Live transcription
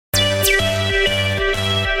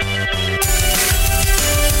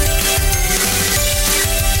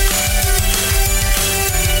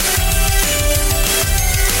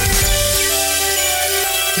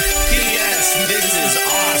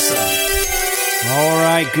All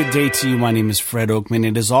right, good day to you. My name is Fred Oakman,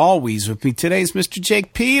 and as always, with me today is Mr.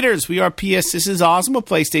 Jake Peters. We are PS This Is Awesome, a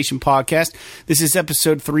PlayStation podcast. This is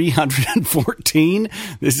episode 314.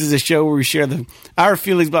 This is a show where we share our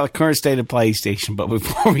feelings about the current state of PlayStation. But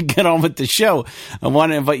before we get on with the show, I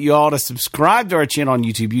want to invite you all to subscribe to our channel on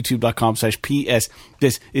YouTube, youtube.com/PS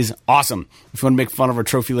This Is Awesome. If you want to make fun of our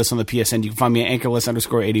trophy list on the PSN, you can find me at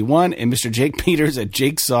anchorlist_81 and Mr. Jake Peters at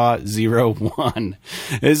jakesaw01.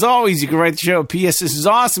 As always, you can write the show at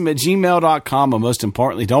psthisisawesome@gmail.com. And most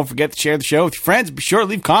importantly, don't forget to share the show with your friends. Be sure to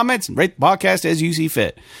leave comments and rate the podcast as you see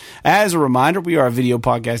fit. As a reminder, we are a video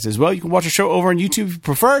podcast as well. You can watch our show over on YouTube if you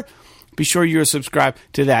prefer. Be sure you're subscribed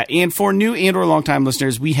to that. And for new and or long-time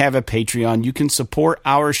listeners, we have a Patreon. You can support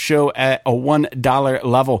our show at a $1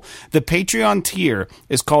 level. The Patreon tier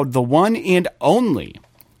is called the One and Only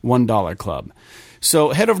 $1 Club. So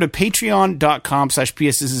head over to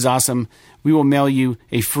patreon.com/PS This Is Awesome. We will mail you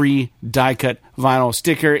a free die-cut vinyl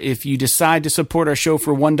sticker if you decide to support our show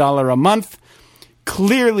for $1 a month.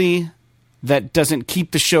 Clearly, that doesn't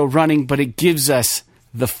keep the show running, but it gives us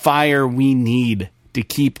the fire we need to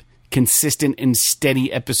keep consistent and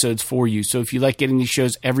steady episodes for you. So if you like getting these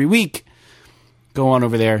shows every week, go on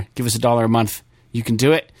over there, give us $1 a month. You can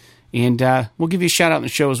do it, and we'll give you a shout out in the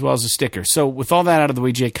show as well as a sticker. So with all that out of the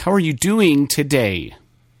way, Jake, how are you doing today?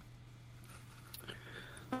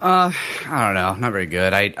 I don't know. Not very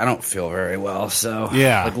good. I don't feel very well. So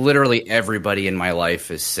yeah, like literally everybody in my life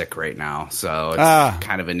is sick right now. So it's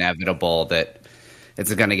kind of inevitable that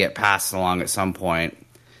it's going to get passed along at some point.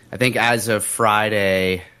 I think as of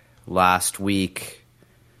Friday last week,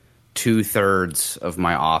 2/3 of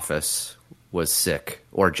my office was sick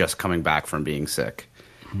or just coming back from being sick.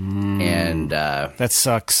 And that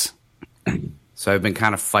sucks. So I've been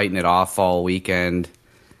kind of fighting it off all weekend.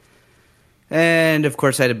 And, of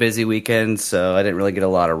course, I had a busy weekend, so I didn't really get a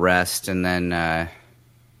lot of rest. And then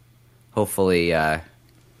hopefully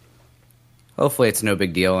it's no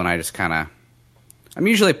big deal, and I just kind of – I'm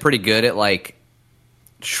usually pretty good at, like,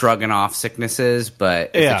 shrugging off sicknesses,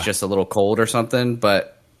 but if it's just a little cold or something.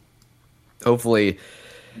 But hopefully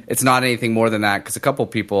it's not anything more than that, because a couple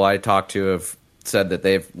people I talked to have said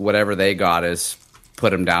that whatever they got is put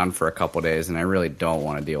them down for a couple days, and I really don't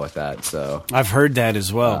want to deal with that. So I've heard that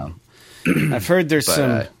as well. I've heard there's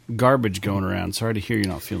some garbage going around. Sorry to hear you're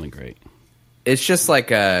not feeling great. It's just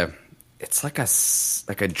like a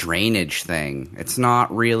drainage thing. It's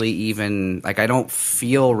not really even like I don't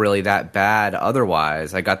feel really that bad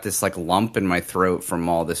otherwise. I got this like lump in my throat from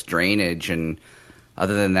all this drainage, and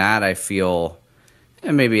other than that, I feel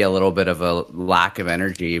maybe a little bit of a lack of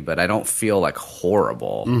energy, but I don't feel like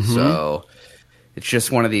horrible. Mm-hmm. So it's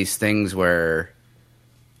just one of these things where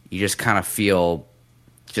you just kind of feel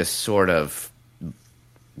just sort of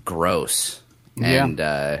gross. Yeah. And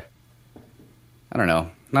I don't know,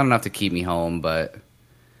 not enough to keep me home, but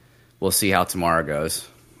we'll see how tomorrow goes.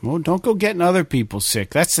 Well, don't go getting other people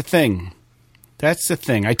sick. That's the thing.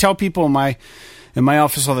 I tell people in my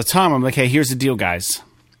office all the time, I'm like, hey, here's the deal, guys.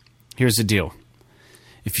 Here's the deal.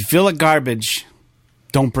 If you feel like garbage,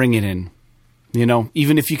 don't bring it in. You know,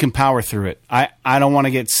 even if you can power through it. I don't want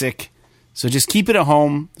to get sick, so just keep it at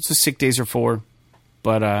home. That's what sick days are for.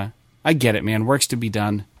 But I get it, man. Work's to be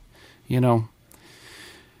done, you know.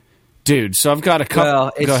 Dude, so I've got a couple...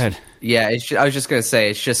 Well, go ahead. Yeah, I was just going to say,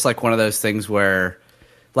 it's just like one of those things where,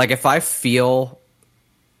 like, if I feel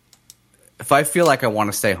like I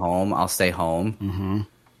want to stay home, I'll stay home. Mm-hmm.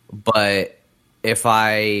 But if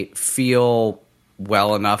I feel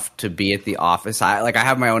well enough to be at the office, I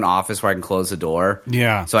have my own office where I can close the door.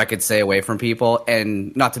 Yeah. So I could stay away from people.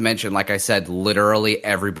 And not to mention, like I said, literally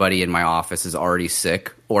everybody in my office is already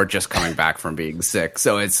sick or just coming back from being sick.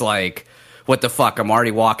 So it's like, what the fuck? I'm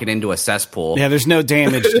already walking into a cesspool. Yeah, there's no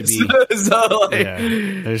damage to be. There's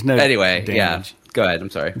no anyway, damage. Yeah. Go ahead. I'm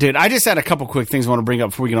sorry. Dude, I just had a couple quick things I want to bring up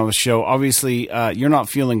before we get on the show. Obviously, you're not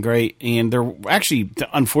feeling great, and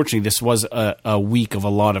unfortunately, this was a week of a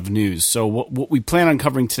lot of news. So what we plan on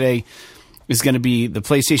covering today is going to be the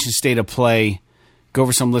PlayStation State of Play, go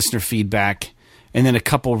over some listener feedback, and then a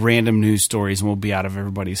couple random news stories, and we'll be out of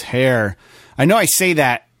everybody's hair. I know I say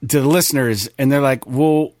that to the listeners, and they're like,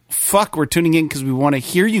 well, fuck, we're tuning in because we want to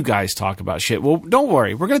hear you guys talk about shit. Well, don't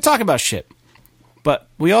worry. We're going to talk about shit. But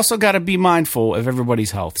we also got to be mindful of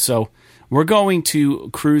everybody's health. So we're going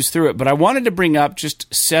to cruise through it. But I wanted to bring up just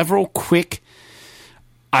several quick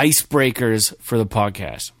icebreakers for the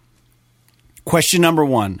podcast. Question number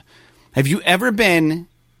one. Have you ever been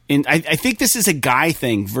in... I think this is a guy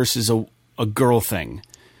thing versus a girl thing.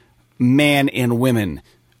 Man and women.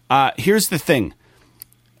 Here's the thing.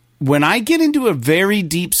 When I get into a very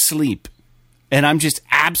deep sleep, and I'm just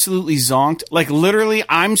absolutely zonked. Like, literally,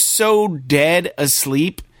 I'm so dead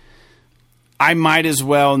asleep, I might as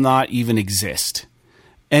well not even exist.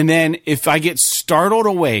 And then if I get startled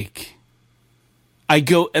awake, I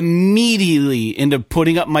go immediately into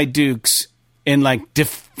putting up my dukes and like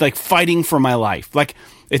fighting for my life. Like,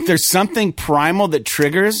 if there's something primal that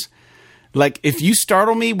triggers, like if you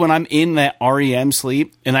startle me when I'm in that REM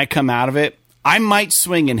sleep and I come out of it, I might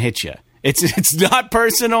swing and hit you. It's not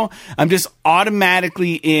personal. I'm just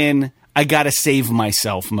automatically in I gotta save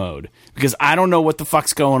myself mode because I don't know what the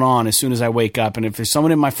fuck's going on as soon as I wake up. And if there's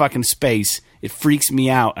someone in my fucking space, it freaks me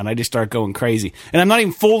out and I just start going crazy. And I'm not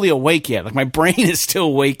even fully awake yet. Like, my brain is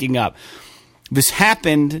still waking up. This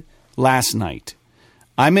happened last night.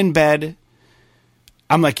 I'm in bed.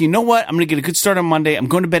 I'm like, you know what? I'm going to get a good start on Monday. I'm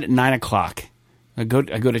going to bed at 9 o'clock. I go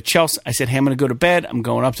to Chelsea. I said, hey, I'm going to go to bed. I'm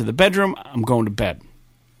going up to the bedroom. I'm going to bed.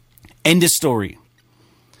 End of story.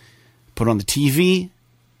 Put on the TV.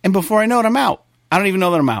 And before I know it, I'm out. I don't even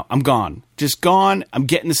know that I'm out. I'm gone. Just gone. I'm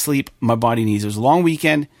getting to sleep. My body needs it. It was a long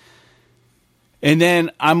weekend. And then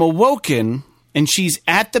I'm awoken, and she's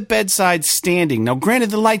at the bedside standing. Now, granted,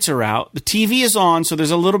 the lights are out. The TV is on, so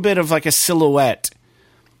there's a little bit of like a silhouette.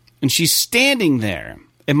 And she's standing there.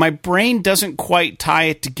 And my brain doesn't quite tie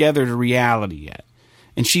it together to reality yet.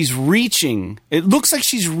 And she's reaching. It looks like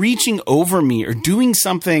she's reaching over me or doing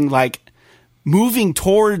something like moving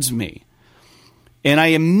towards me. And I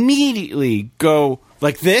immediately go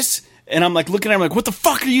like this. And I'm like looking at her, I'm like, what the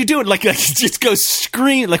fuck are you doing? Like just go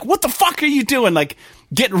scream. Like, what the fuck are you doing? Like,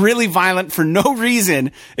 get really violent for no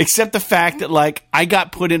reason except the fact that, like, I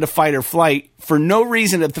got put into fight or flight for no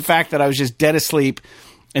reason, but the fact that I was just dead asleep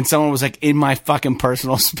and someone was like in my fucking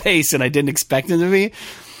personal space and I didn't expect them to be.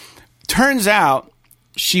 Turns out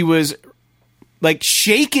she was like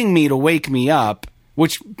shaking me to wake me up,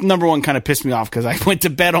 which, number one, kind of pissed me off because I went to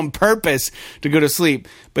bed on purpose to go to sleep.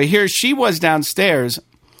 But here she was downstairs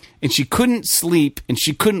and she couldn't sleep and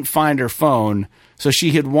she couldn't find her phone. So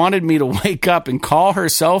she had wanted me to wake up and call her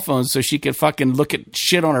cell phone so she could fucking look at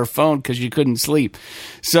shit on her phone because she couldn't sleep.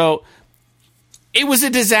 So it was a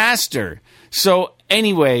disaster. So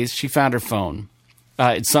anyways, she found her phone.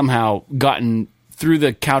 It somehow gotten through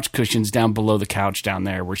the couch cushions down below the couch down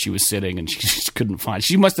there where she was sitting, and she just couldn't find it.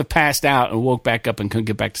 She must have passed out and woke back up and couldn't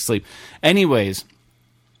get back to sleep. Anyways,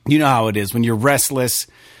 you know how it is when you're restless.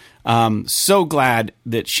 So glad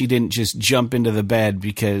that she didn't just jump into the bed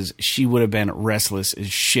because she would have been restless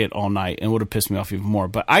as shit all night and would have pissed me off even more.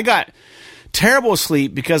 But I got terrible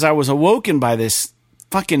sleep because I was awoken by this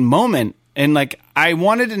fucking moment. And like, I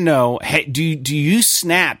wanted to know, hey, do you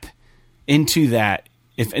snap into that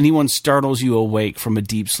if anyone startles you awake from a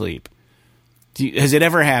deep sleep? Has it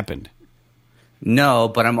ever happened? No,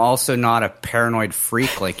 but I'm also not a paranoid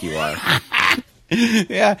freak like you are.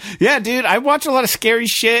 Yeah, dude. I watch a lot of scary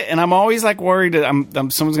shit, and I'm always like worried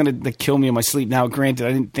that someone's gonna kill me in my sleep. Now, granted,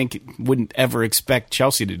 I didn't think wouldn't ever expect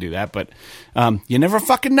Chelsea to do that, but you never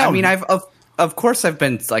fucking know. I mean, of course I've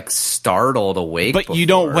been like startled awake, but you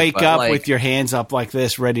don't wake up like, with your hands up like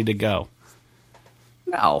this, ready to go.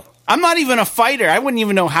 No, I'm not even a fighter. I wouldn't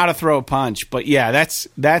even know how to throw a punch. But yeah, that's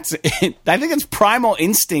it. I think it's primal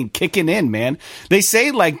instinct kicking in, man. They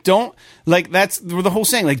say like don't like that's the whole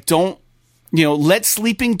saying like don't. You know, let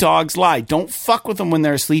sleeping dogs lie. Don't fuck with them when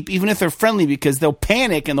they're asleep, even if they're friendly, because they'll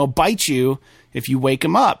panic and they'll bite you if you wake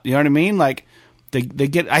them up. You know what I mean? Like, they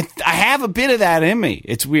get... I have a bit of that in me.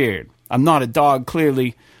 It's weird. I'm not a dog,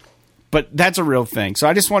 clearly, but that's a real thing. So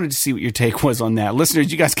I just wanted to see what your take was on that.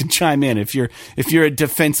 Listeners, you guys can chime in if you're a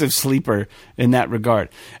defensive sleeper in that regard.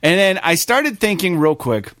 And then I started thinking real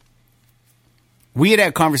quick. We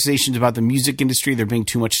had conversations about the music industry, there being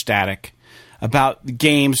too much static. About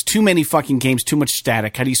games, too many fucking games, too much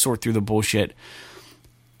static. How do you sort through the bullshit?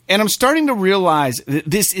 And I'm starting to realize that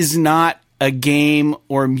this is not a game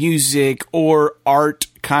or music or art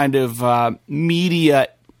kind of media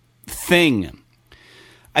thing.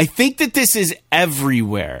 I think that this is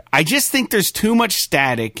everywhere. I just think there's too much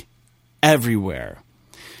static everywhere.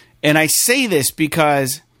 And I say this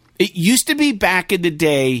because it used to be back in the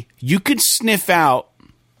day, you could sniff out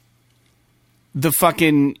the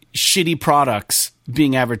fucking shitty products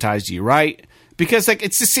being advertised to you, right? Because like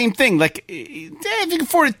it's the same thing. Like if you can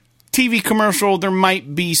afford a TV commercial, there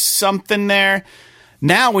might be something there.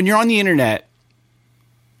 Now, when you're on the internet,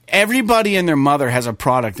 everybody and their mother has a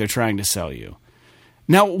product they're trying to sell you.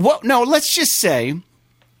 Now, let's just say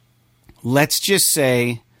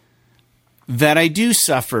that I do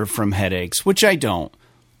suffer from headaches, which I don't.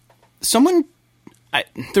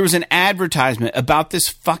 There was an advertisement about this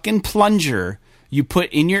fucking plunger you put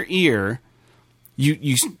in your ear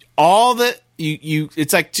it's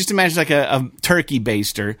like, just imagine like a turkey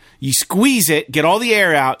baster. You squeeze it, get all the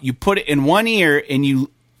air out, you put it in one ear, and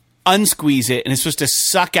you unsqueeze it, and it's supposed to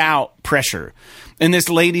suck out pressure. And this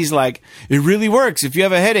lady's like, it really works. If you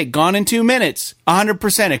have a headache, gone in 2 minutes,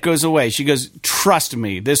 100% it goes away. She goes, trust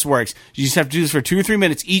me, this works. You just have to do this for 2 or 3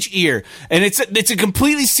 minutes each ear. And it's a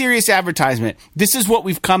completely serious advertisement. This is what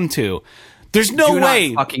we've come to. There's no way.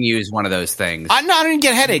 Not fucking use one of those things. I didn't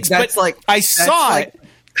get headaches, that's but like, I saw it.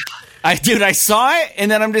 I saw it,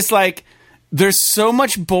 and then I'm just like, there's so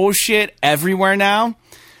much bullshit everywhere now.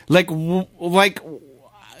 Like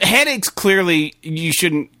headaches, clearly you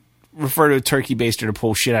shouldn't refer to a turkey baster to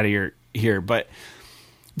pull shit out of your ear, but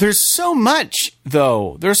there's so much,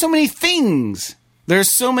 though. There are so many things.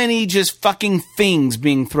 There's so many just fucking things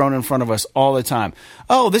being thrown in front of us all the time.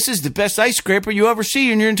 Oh, this is the best ice scraper you ever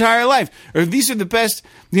see in your entire life. Or these are the best,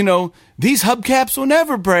 these hubcaps will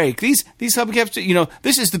never break. These hubcaps,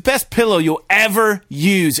 this is the best pillow you'll ever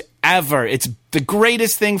use, ever. It's the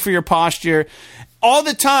greatest thing for your posture. All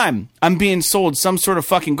the time, I'm being sold some sort of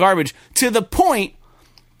fucking garbage, to the point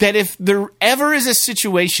that if there ever is a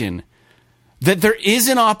situation that there is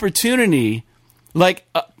an opportunity, like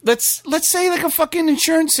let's say like a fucking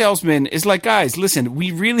insurance salesman is like, guys, listen, we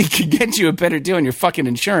really could get you a better deal on your fucking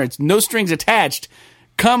insurance, no strings attached,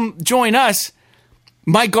 come join us.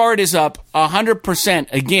 My guard is up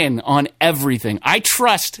 100% again on everything. I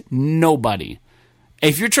trust nobody.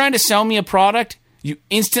 If you're trying to sell me a product, you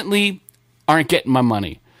instantly aren't getting my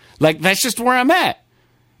money. Like, that's just where I'm at.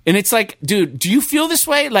 And it's like, dude, do you feel this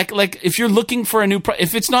way? Like if you're looking for a new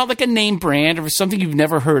if it's not like a name brand or something you've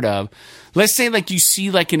never heard of, let's say like you see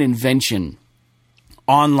like an invention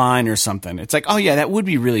online or something. It's like, oh yeah, that would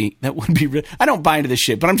be really, I don't buy into this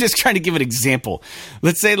shit, but I'm just trying to give an example.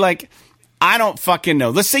 Let's say like, I don't fucking know.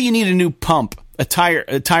 Let's say you need a new pump, a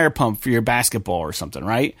tire pump for your basketball or something,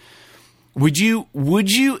 right? Would you,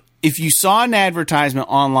 if you saw an advertisement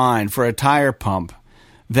online for a tire pump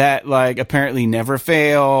that like apparently never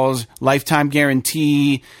fails, lifetime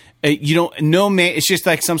guarantee, it's just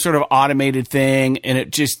like some sort of automated thing, and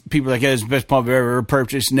it just, people are like, yeah, it's the best pump I've ever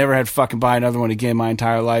purchased, never had to fucking buy another one again my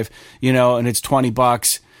entire life, and it's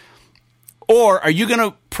 $20. Or are you going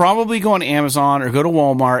to probably go on Amazon or go to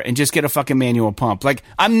Walmart and just get a fucking manual pump? Like,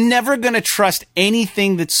 I'm never going to trust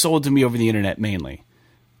anything that's sold to me over the internet, mainly.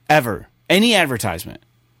 Ever. Any advertisement.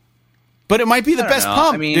 But it might be the best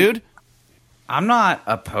pump, dude. I'm not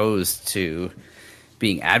opposed to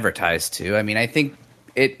being advertised to. I mean, I think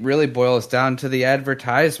it really boils down to the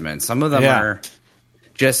advertisement. Some of them are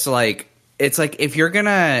just like, it's like, if you're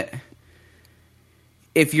gonna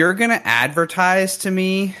advertise to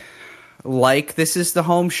me like this is the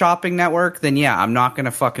Home Shopping Network, then yeah, I'm not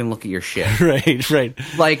gonna fucking look at your shit. Right.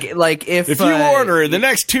 Like if you order in the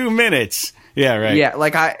next 2 minutes, yeah, right. Yeah,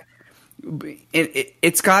 like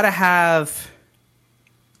it's got to have.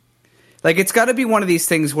 Like, it's got to be one of these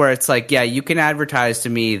things where it's like, yeah, you can advertise to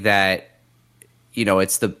me that,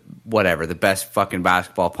 it's the best fucking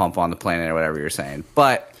basketball pump on the planet or whatever you're saying.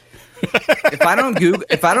 But if I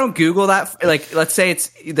don't Google that, like, let's say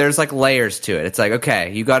there's like layers to it. It's like,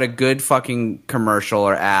 okay, you got a good fucking commercial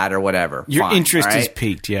or ad or whatever. Your interest is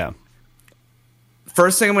piqued, yeah.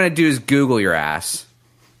 First thing I'm going to do is Google your ass.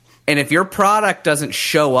 And if your product doesn't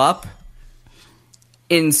show up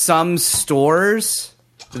in some stores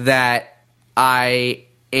that I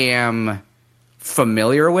am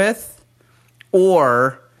familiar with,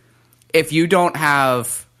 or if you don't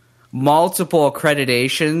have multiple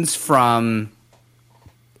accreditations from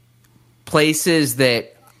places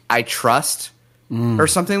that I trust or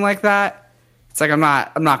something like that, it's like I'm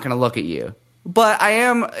not going to look at you. But I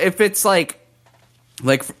am if it's like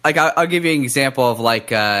I'll give you an example of like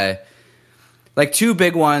two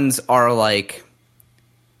big ones are like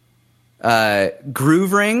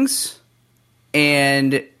Groove Rings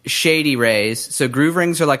and Shady Rays. So Groove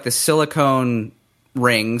Rings are like the silicone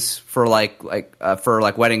rings for like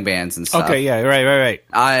wedding bands and stuff. Okay, yeah, right.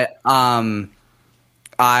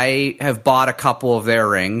 I have bought a couple of their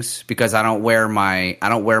rings because I don't wear my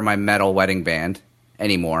metal wedding band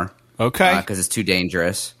anymore. Okay, because it's too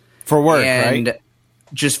dangerous for work, and right?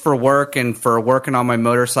 Just for work and for working on my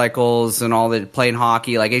motorcycles and all that, playing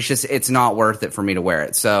hockey. Like, it's not worth it for me to wear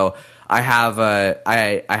it. So I've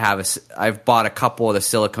bought a couple of the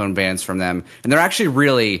silicone bands from them, and they're actually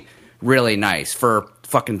really, really nice for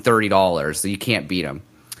fucking $30. You can't beat them.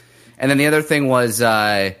 And then the other thing was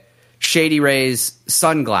Shady Rays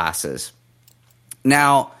sunglasses.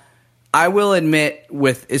 Now, I will admit,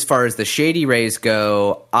 with as far as the Shady Rays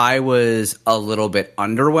go, I was a little bit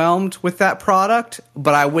underwhelmed with that product,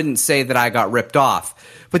 but I wouldn't say that I got ripped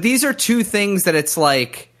off. But these are two things that it's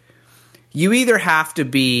like you either have to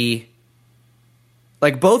be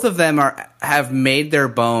like both of them have made their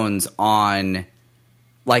bones on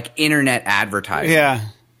like internet advertising. Yeah.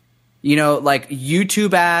 You know, like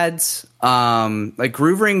YouTube ads, like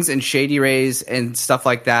Groove Rings and Shady Rays and stuff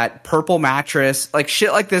like that, Purple Mattress, like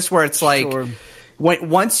shit like this where it's like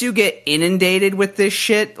once you get inundated with this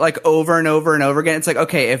shit like over and over and over again, it's like,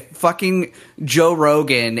 okay, if fucking Joe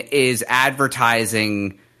Rogan is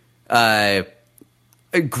advertising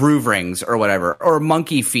Groove Rings or whatever, or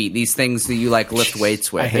Monkey Feet, these things that you like lift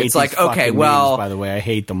weights with. I hate it's like, okay, names, well, by the way, I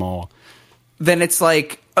hate them all. Then it's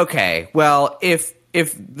like, okay, well, if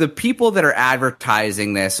the people that are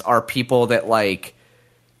advertising this are people that like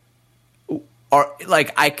are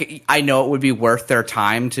like I know it would be worth their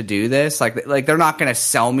time to do this, like they're not going to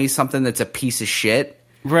sell me something that's a piece of shit,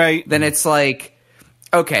 right? Then it's like,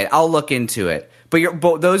 okay, I'll look into it.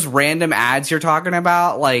 But those random ads you're talking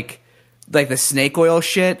about, like the snake oil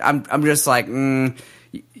shit, I'm just like,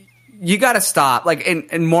 you got to stop. Like,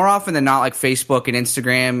 and more often than not, like Facebook and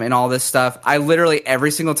Instagram and all this stuff, I literally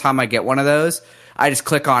every single time I get one of those, I just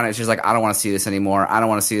click on it. It's just like, I don't want to see this anymore. I don't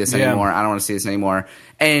want to see this anymore. I don't want to see this anymore.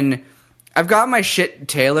 And I've got my shit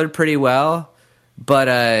tailored pretty well, but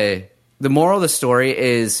the moral of the story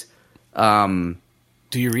is, do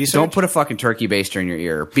your research. Don't put a fucking turkey baster in your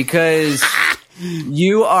ear, because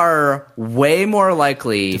you are way more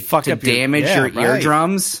likely to damage your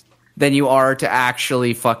eardrums than you are to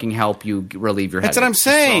actually fucking help you relieve your headache. That's what I'm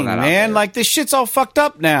saying, man. Like, this shit's all fucked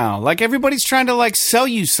up now. Like, everybody's trying to like sell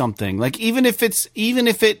you something. Like, even if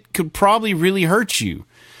it could probably really hurt you.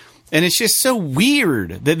 And it's just so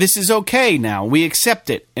weird that this is okay now. We accept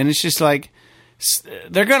it. And it's just like,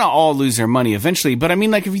 they're going to all lose their money eventually. But I mean,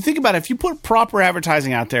 like, if you think about it, if you put proper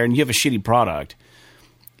advertising out there and you have a shitty product,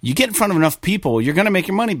 you get in front of enough people, you're going to make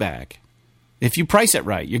your money back. If you price it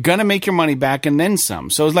right, you're going to make your money back and then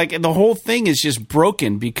some. So it's like the whole thing is just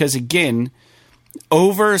broken because, again,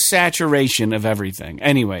 oversaturation of everything.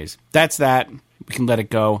 Anyways, that's that. We can let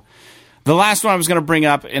it go. The last one I was going to bring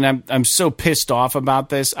up, and I'm so pissed off about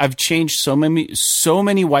this. I've changed so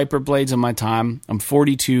many wiper blades in my time. I'm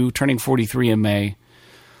 42, turning 43 in May.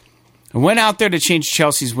 I went out there to change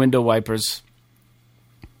Chelsea's window wipers,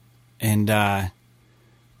 and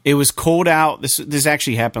it was cold out. This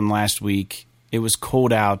actually happened last week. It was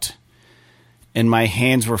cold out, and my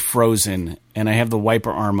hands were frozen, and I have the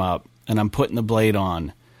wiper arm up, and I'm putting the blade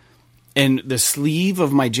on. And the sleeve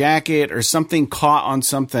of my jacket or something caught on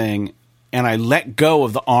something, and I let go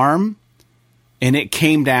of the arm, and it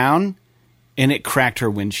came down, and it cracked her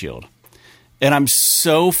windshield. And I'm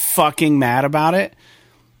so fucking mad about it,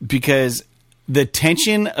 because the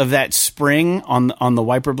tension of that spring on the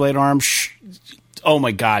wiper blade arm, oh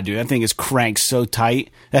my God, dude, that thing is cranked so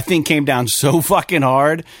tight. That thing came down so fucking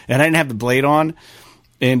hard, and I didn't have the blade on,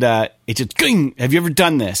 and it just, ging. Have you ever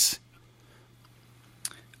done this?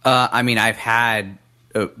 I mean, I've had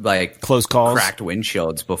like close calls, cracked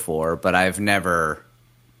windshields before, but I've never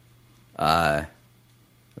done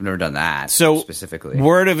that. So, specifically,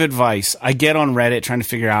 word of advice: I get on Reddit trying to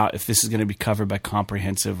figure out if this is going to be covered by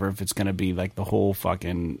comprehensive or if it's going to be like the whole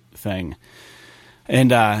fucking thing.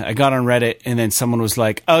 And I got on Reddit, and then someone was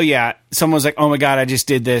like, oh, yeah. Someone was like, oh, my God, I just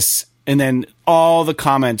did this. And then all the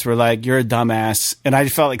comments were like, you're a dumbass. And I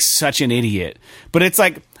felt like such an idiot. But it's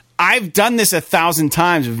like, I've done this 1,000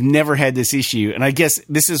 times. I've never had this issue. And I guess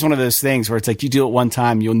this is one of those things where it's like, you do it one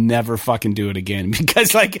time, you'll never fucking do it again.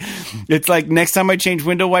 Because, like, it's like next time I change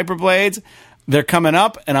window wiper blades, they're coming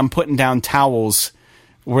up, and I'm putting down towels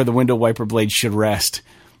where the window wiper blade should rest.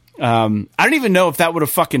 I don't even know if that would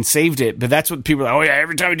have fucking saved it, but that's what people are like, oh yeah,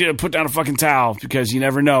 every time I do it, put down a fucking towel, because you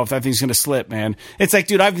never know if that thing's going to slip, man. It's like,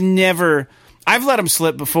 dude, I've let them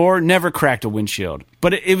slip before, never cracked a windshield.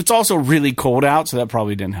 But it's also really cold out, so that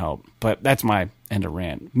probably didn't help. But that's my end of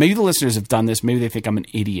rant. Maybe the listeners have done this. Maybe they think I'm an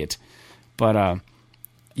idiot. But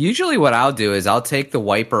usually what I'll do is I'll take the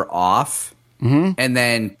wiper off and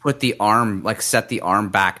then put the arm, like set the arm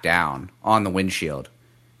back down on the windshield.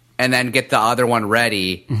 And then get the other one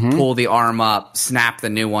ready, pull the arm up, snap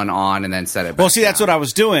the new one on, and then set it back. Well, see, that's what I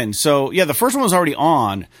was doing. So, yeah, the first one was already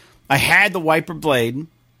on. I had the wiper blade.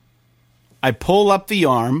 I pull up the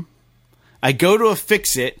arm. I go to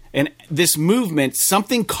affix it, and this movement,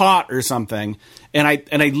 something caught or something, and I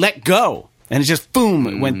let go. And it just, boom,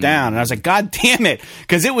 it went down. And I was like, God damn it,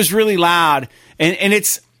 because it was really loud. And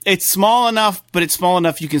it's small enough, but it's small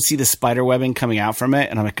enough you can see the spider webbing coming out from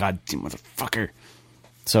it. And I'm like, God damn, motherfucker.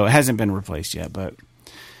 So it hasn't been replaced yet, but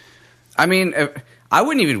I mean, I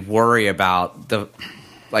wouldn't even worry about the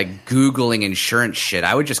like Googling insurance shit.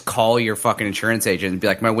 I would just call your fucking insurance agent and be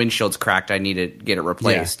like, my windshield's cracked. I need to get it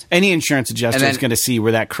replaced. Yeah. Any insurance adjuster is going to see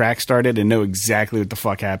where that crack started and know exactly what the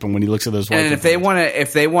fuck happened when he looks at those. And if they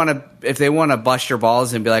want to bust your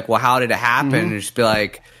balls and be like, well, how did it happen? And just be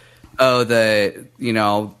like, oh, the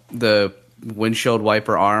windshield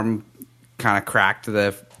wiper arm kind of cracked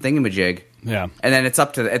the thingamajig. Yeah. And then it's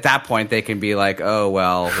up to, at that point, they can be like, oh,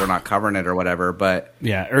 well, we're not covering it or whatever. But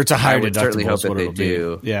yeah, or it's a higher deductible. I would certainly hope that they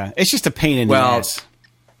do. Yeah. It's just a pain in the ass.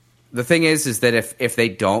 The thing is that if they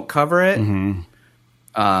don't cover it,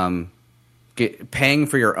 paying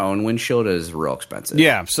for your own windshield is real expensive.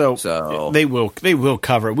 Yeah. So they will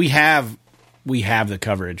cover it. We have the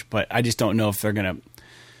coverage, but I just don't know if they're going to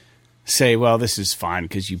say, well, this is fine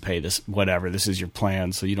because you pay this, whatever. This is your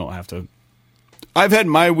plan, so you don't have to. I've had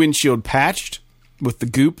my windshield patched with the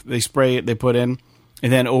goop they put in,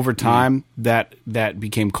 and then over time that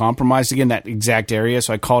became compromised again, that exact area.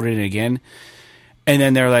 So I called it in again, and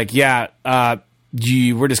then they're like, "Yeah,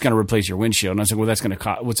 we're just going to replace your windshield." And I was like, "Well,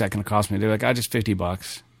 what's that going to cost me?" They're like, just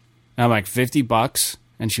 $50." And I'm like, $50?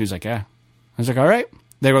 And she was like, "Yeah." I was like, "All right."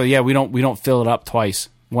 They were like, "Yeah, we don't fill it up twice.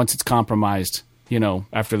 Once it's compromised,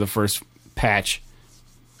 after the first patch,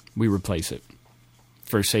 we replace it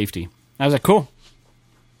for safety." I was like, "Cool.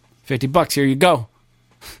 $50, here you go."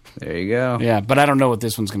 There you go. Yeah, but I don't know what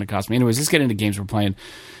this one's going to cost me. Anyways, let's get into games we're playing.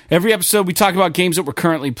 Every episode, we talk about games that we're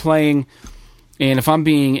currently playing. And if I'm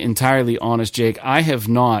being entirely honest, Jake, I've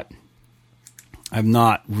not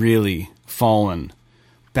really fallen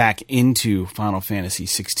back into Final Fantasy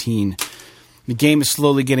 16. The game is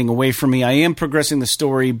slowly getting away from me. I am progressing the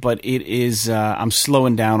story, but it is I'm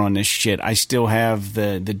slowing down on this shit. I still have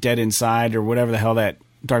the Dead Inside or whatever the hell that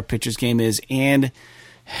Dark Pictures game is, and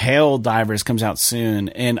Helldivers comes out soon,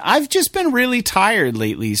 and I've just been really tired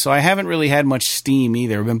lately, so I haven't really had much steam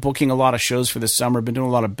either. I've been booking a lot of shows for the summer, been doing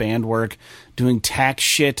a lot of band work, doing tax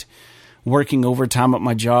shit, working overtime at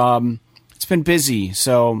my job. It's been busy,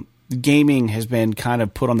 so gaming has been kind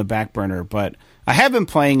of put on the back burner, but I have been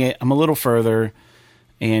playing it. I'm a little further,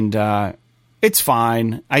 and it's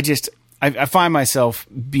fine. I find myself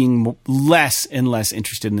being less and less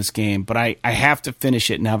interested in this game, but I have to finish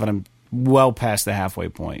it now that I'm well past the halfway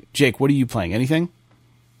point. Jake, what are you playing? Anything?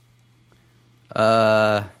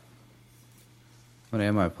 What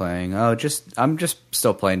am I playing? I'm just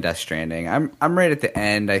still playing Death Stranding. I'm right at the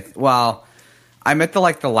end. I'm at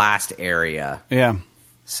the last area. Yeah.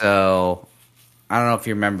 So I don't know if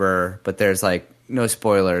you remember, but there's no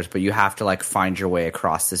spoilers, but you have to find your way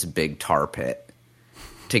across this big tar pit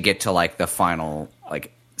to get to the final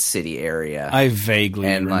city area. I vaguely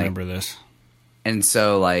remember this. And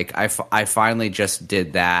so I finally just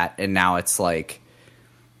did that, and now it's they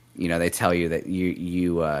tell you that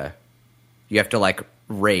you have to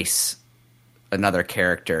race another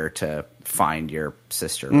character to find your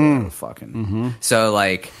sister. Fucking. So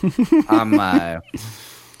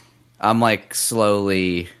I'm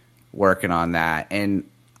slowly working on that, and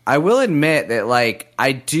I will admit that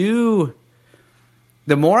I do.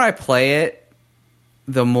 The more I play it,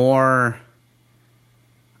 the more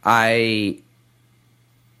I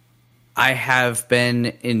have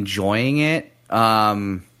been enjoying it,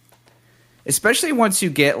 especially once you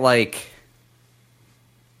get I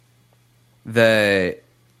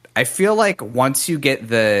feel once you get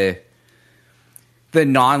the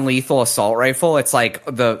non-lethal assault rifle, it's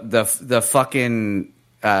the fucking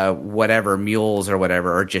whatever mules or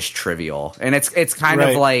whatever are just trivial, and it's kind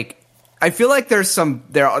of I feel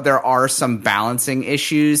there are some balancing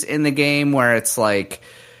issues in the game where it's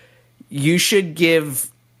you should give.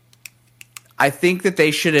 I think that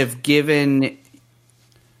they should have given. It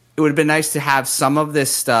would have been nice to have some of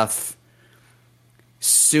this stuff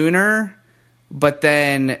sooner, but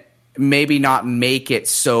then maybe not make it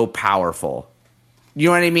so powerful. You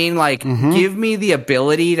know what I mean? Give me the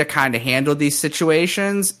ability to kind of handle these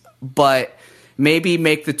situations, but maybe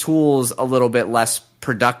make the tools a little bit less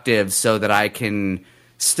productive so that I can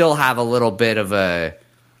still have a little bit of a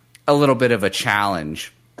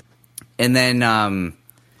challenge. And then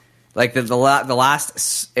the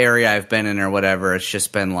last area I've been in or whatever, it's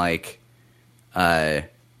just been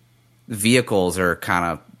vehicles are kind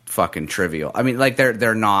of fucking trivial. I mean,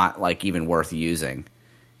 they're not even worth using.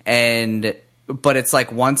 But it's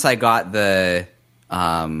once I got the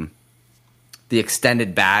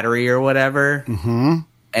extended battery or whatever,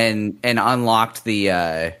 and unlocked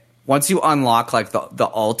the once you unlock the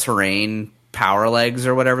all-terrain power legs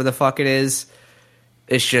or whatever the fuck it is,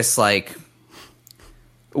 it's just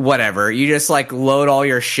whatever. You just like load all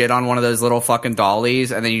your shit on one of those little fucking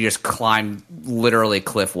dollies, and then you just climb literally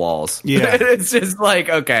cliff walls. Yeah. It's just like,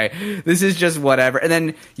 okay, this is just whatever. And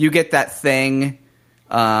then you get that thing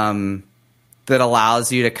that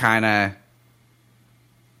allows you to kind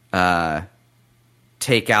of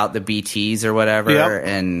take out the BTs or whatever. Yep.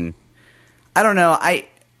 And I don't know. I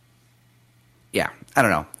don't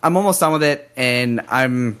know. I'm almost done with it, and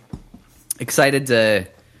I'm excited to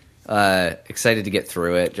get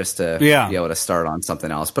through it, just to be able to start on something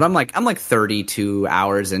else. But I'm like 32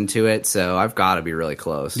 hours into it, so I've got to be really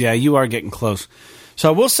close. Yeah, you are getting close. So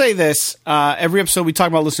I will say this. Every episode we talk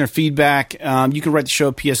about listener feedback. You can write the show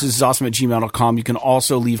at psisawesome@gmail.com. You can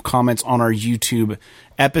also leave comments on our YouTube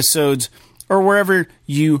episodes or wherever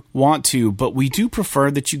you want to. But we do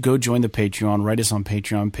prefer that you go join the Patreon. Write us on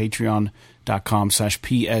Patreon,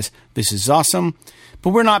 patreon.com/PS. This is awesome. But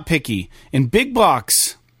we're not picky. And Big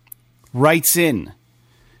Box writes in,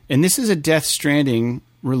 and this is a Death Stranding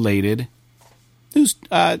related news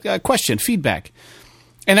question, feedback.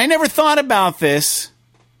 And I never thought about this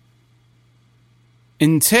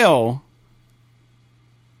until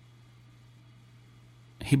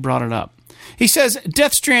he brought it up. He says,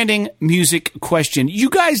 Death Stranding music question. You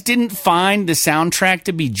guys didn't find the soundtrack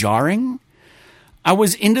to be jarring? I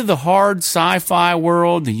was into the hard sci-fi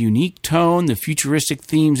world, the unique tone, the futuristic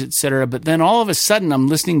themes, etc. But then all of a sudden I'm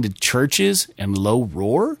listening to churches and low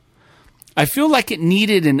roar. I feel like it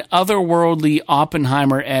needed an otherworldly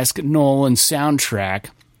Oppenheimer-esque Nolan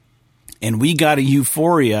soundtrack. And we got a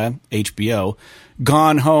Euphoria, HBO,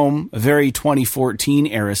 Gone Home, a very 2014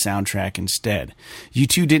 era soundtrack instead. You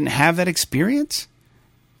two didn't have that experience?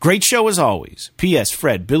 Great show as always. P.S.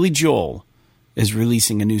 Fred, Billy Joel is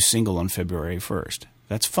releasing a new single on February 1st.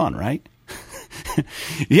 That's fun, right?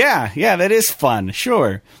 Yeah, that is fun.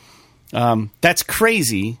 Sure. That's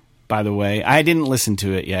crazy, by the way. I didn't listen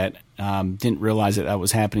to it yet. Didn't realize that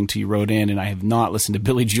was happening till you wrote in, and I have not listened to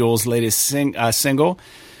Billy Joel's latest single.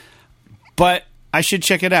 But I should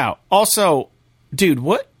check it out. Also, dude,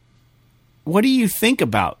 what do you think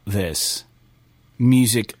about this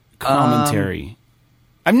music commentary?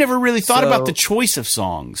 I've never really thought about the choice of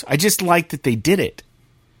songs. I just like that they did it.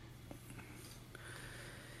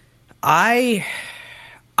 I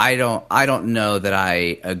don't know that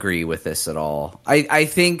I agree with this at all. I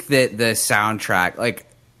think that the soundtrack, like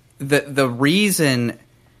the reason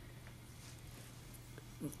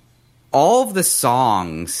all of the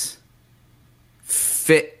songs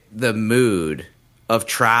fit the mood of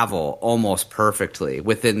travel almost perfectly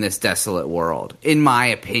within this desolate world, in my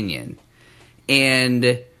opinion.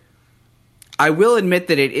 And I will admit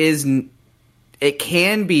that it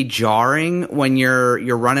can be jarring when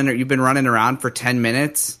you've been running around for 10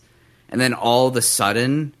 minutes and then all of a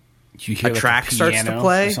sudden you hear a track starts to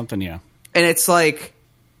play or something, yeah. And it's like,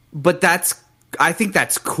 but I think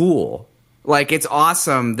that's cool. Like, it's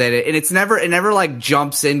awesome that it never like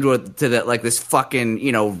jumps into this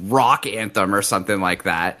fucking, rock anthem or something like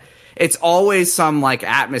that. It's always some like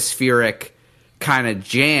atmospheric kind of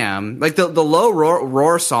jam. Like the low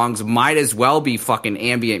roar songs might as well be fucking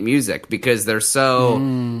ambient music because they're so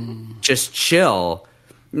just chill.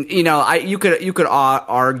 You could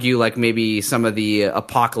argue like maybe some of the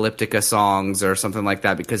Apocalyptica songs or something like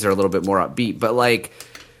that because they're a little bit more upbeat. But like,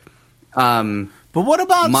 but what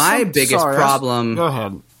about my biggest problem? Go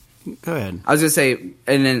ahead. I was gonna say,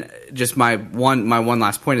 and then just my one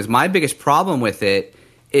last point is my biggest problem with it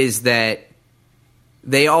is that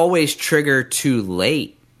they always trigger too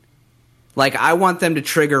late. Like, I want them to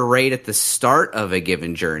trigger right at the start of a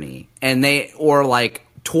given journey, or like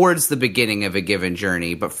towards the beginning of a given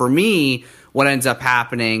journey. But for me, what ends up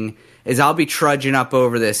happening is I'll be trudging up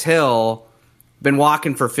over this hill, been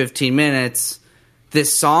walking for 15 minutes.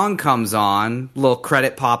 This song comes on, little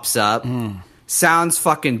credit pops up, sounds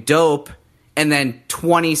fucking dope, and then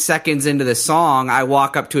 20 seconds into the song, I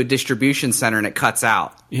walk up to a distribution center and it cuts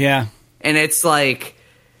out. Yeah. And it's like,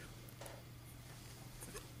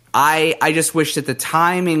 I just wish that the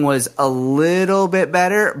timing was a little bit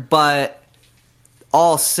better, but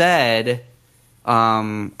all said,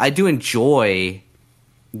 I do enjoy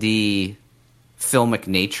the filmic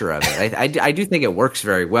nature of it. I do think it works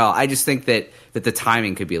very well. I just think that the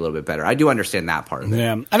timing could be a little bit better. I do understand that part of it.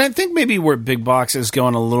 Yeah, and I think maybe where Big Box is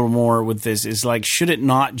going a little more with this is like, should it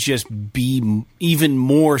not just be even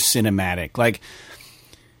more cinematic? Like,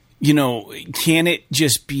 can it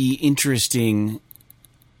just be interesting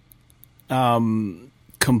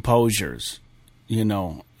composures,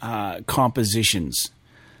 compositions,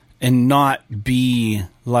 and not be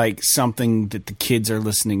like something that the kids are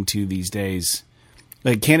listening to these days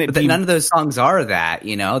Like, can it But be? none of those songs are that,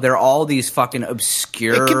 you know? They're all these fucking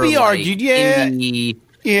obscure, It could be argued, yeah. indie,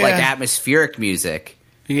 Yeah. like atmospheric music.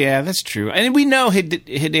 Yeah, that's true. And we know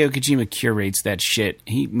Hideo Kojima curates that shit.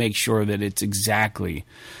 He makes sure that it's exactly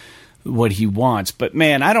what he wants. But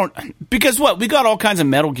man, I don't, because what? We got all kinds of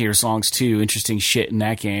Metal Gear songs too, interesting shit in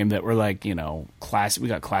that game that were like, you know, classic. We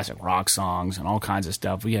got classic rock songs and all kinds of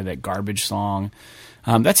stuff. We had that garbage song.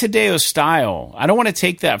 That's Hideo's style. I don't want to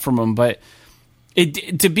take that from him, but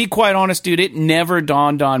to be quite honest, dude, it never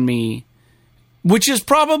dawned on me, which is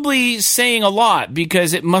probably saying a lot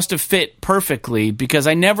because it must have fit perfectly, because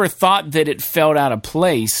I never thought that it felt out of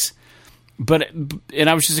place. And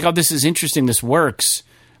I was just like, oh, this is interesting. This works.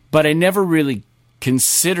 But I never really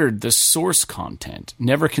considered the source content.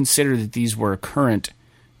 Never considered that these were current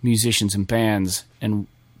musicians and bands and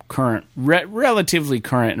current, relatively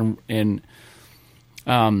current and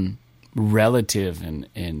relative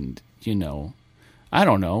and you know, I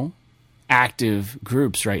don't know, active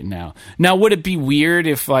groups right now. Now, would it be weird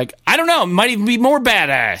if, like, I don't know, it might even be more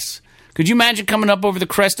badass. Could you imagine coming up over the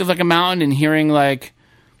crest of like a mountain and hearing like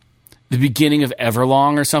the beginning of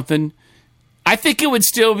Everlong or something? I think it would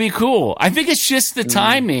still be cool. I think it's just the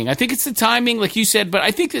timing. I think it's the timing, like you said, but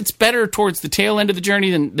I think it's better towards the tail end of the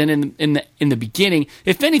journey than in the beginning.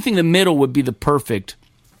 If anything, the middle would be the perfect.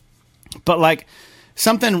 But like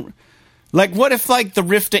something like, what if like the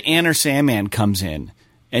riff to Enter Sandman comes in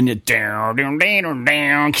and you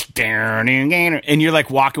and you're like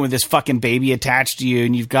walking with this fucking baby attached to you,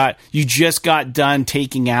 and you just got done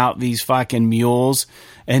taking out these fucking mules,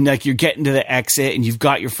 and like you're getting to the exit and you've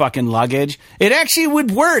got your fucking luggage. It actually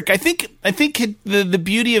would work. I think the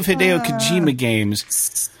beauty of Hideo Kojima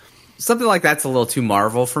games, Something like that's a little too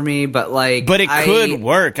Marvel for me, but it could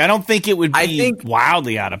work. I don't think it would be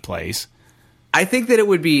wildly out of place. I think that it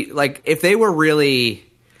would be like if they were really,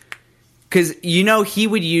 because you know he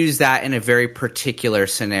would use that in a very particular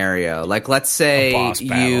scenario. Like, let's say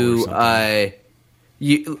you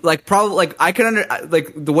like probably like I can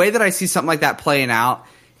like the way that I see something like that playing out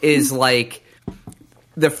is like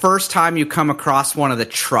the first time you come across one of the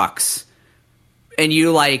trucks and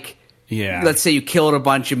you like. Yeah. Let's say you killed a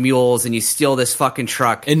bunch of mules and you steal this fucking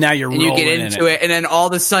truck, and now you're rolling you get into it, and then all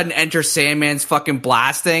of a sudden Enter Sandman's fucking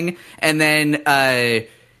blasting, and then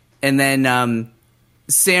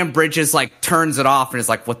Sam Bridges like turns it off and is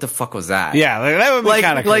like, "What the fuck was that?" Yeah, like, that would be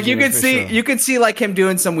kind of like you could see like him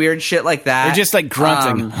doing some weird shit like that, or just like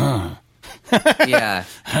grunting. Yeah,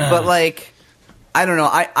 but like I don't know.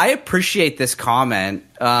 I appreciate this comment.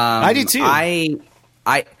 I do too.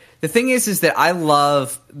 The thing is that I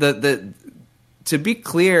love the to be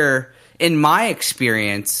clear, in my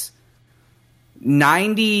experience,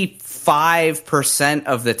 95%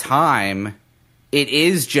 of the time, it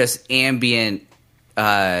is just ambient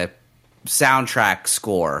soundtrack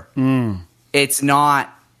score. It's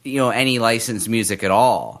not, any licensed music at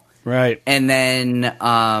all. Right. And then,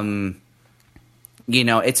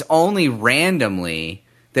 it's only randomly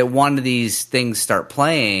that one of these things start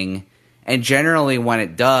playing. And generally when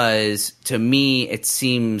it does, to me, it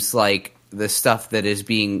seems like the stuff that is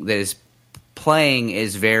playing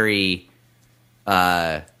is very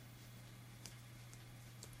in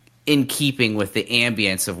keeping with the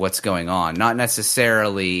ambience of what's going on. Not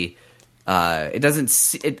necessarily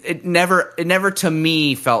it never to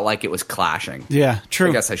me felt like it was clashing. Yeah, true.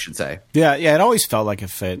 I guess I should say. Yeah, it always felt like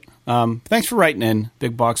it fit. Thanks for writing in,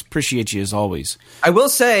 Big Box. Appreciate you as always. I will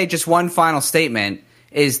say just one final statement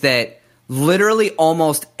is that literally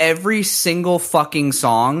almost every single fucking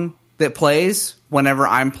song that plays whenever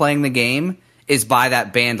I'm playing the game is by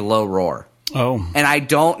that band Low Roar. Oh. And I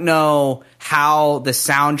don't know how the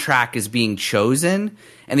soundtrack is being chosen.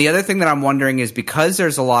 And the other thing that I'm wondering is, because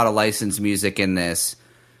there's a lot of licensed music in this,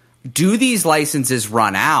 do these licenses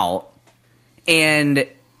run out? And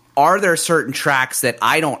are there certain tracks that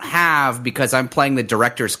I don't have because I'm playing the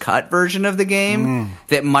director's cut version of the game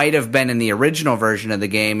that might have been in the original version of the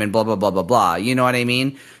game, and blah, blah, blah, blah, blah. You know what I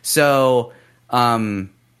mean? So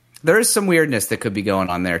there is some weirdness that could be going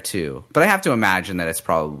on there too. But I have to imagine that it's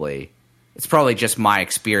probably just my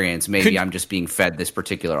experience. Maybe I'm just being fed this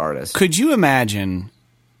particular artist. Could you imagine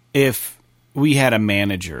if we had a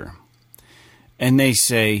manager and they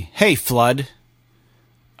say, "Hey, Flood,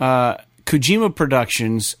 Kojima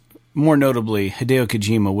Productions, more notably Hideo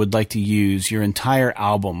Kojima, would like to use your entire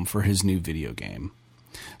album for his new video game."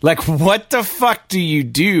 Like, what the fuck do you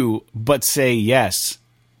do but say yes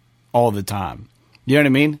all the time? You know what I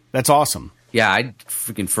mean? That's awesome. Yeah, I'd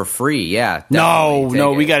freaking for free. Yeah.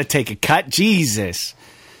 No, we got to take a cut. Jesus.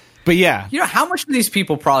 But yeah, how much do these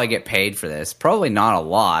people probably get paid for this? Probably not a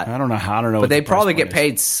lot. I don't know how. I don't know. But they probably get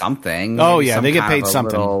paid something. Oh yeah, they get paid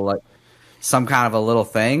something. Some kind of a little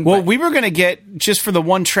thing. Well, we were going to get, just for the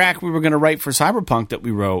one track we were going to write for Cyberpunk that we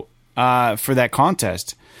wrote for that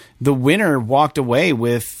contest, the winner walked away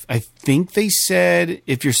with, I think they said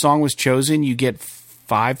if your song was chosen, you get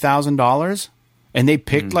 $5,000. And they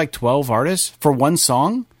picked like 12 artists for one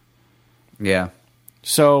song. Yeah.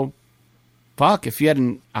 So, fuck, if you had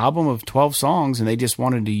an album of 12 songs and they just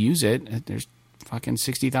wanted to use it, there's fucking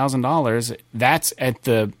 $60,000. That's at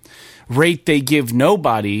the rate they give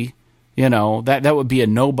nobody. That would be a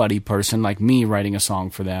nobody person like me writing a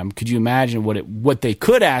song for them. Could you imagine what they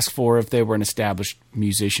could ask for if they were an established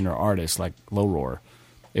musician or artist like Low Roar?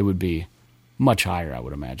 It would be much higher, I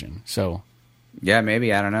would imagine. So, yeah,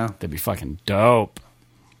 maybe. I don't know. That'd be fucking dope.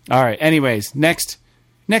 All right. Anyways, next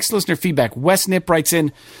listener feedback. Wes Nip writes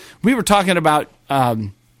in, we were talking about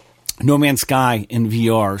No Man's Sky in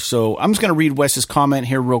VR. So I'm just going to read Wes's comment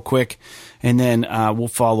here real quick, and then we'll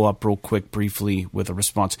follow up real quick briefly with a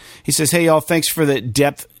response. He says, hey, y'all, thanks for the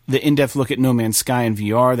in-depth look at No Man's Sky in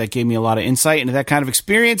VR. That gave me a lot of insight into that kind of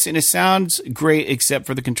experience, and it sounds great except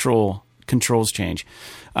for the controls change.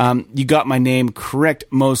 You got my name correct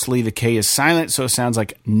mostly. The K is silent, so it sounds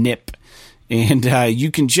like Nip. And you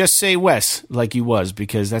can just say Wes like you was,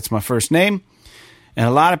 because that's my first name. And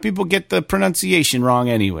a lot of people get the pronunciation wrong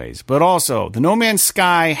anyways. But also, the No Man's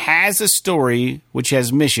Sky has a story which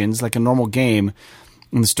has missions like a normal game,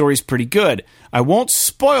 and the story's pretty good. I won't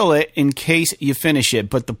spoil it in case you finish it,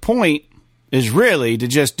 but the point is really to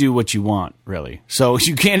just do what you want, really. So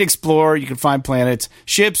you can explore, you can find planets,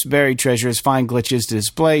 ships, buried treasures, find glitches to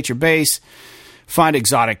display at your base, find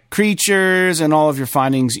exotic creatures, and all of your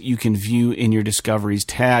findings you can view in your Discoveries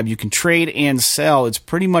tab. You can trade and sell. It's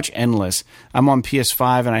pretty much endless. I'm on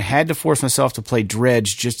PS5, and I had to force myself to play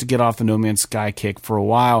Dredge just to get off the No Man's Sky kick for a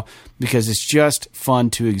while, because it's just fun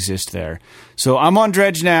to exist there. So I'm on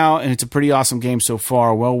Dredge now, and it's a pretty awesome game so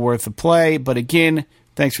far. Well worth the play. But again,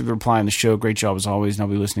 thanks for the reply on the show. Great job as always, and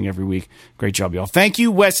I'll be listening every week. Great job, y'all. Thank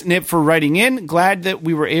you, Wes Nip, for writing in. Glad that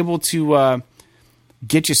we were able to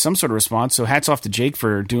get you some sort of response. So hats off to Jake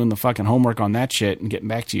for doing the fucking homework on that shit and getting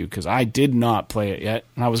back to you, because I did not play it yet.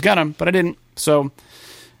 And I was gonna, but I didn't. So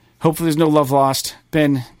hopefully there's no love lost.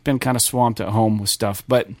 Been kind of swamped at home with stuff.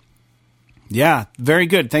 But yeah, very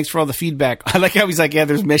good. Thanks for all the feedback. I like how he's like, yeah,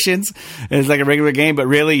 there's missions. And it's like a regular game, but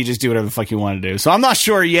really you just do whatever the fuck you want to do. So I'm not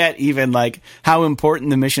sure yet even like how important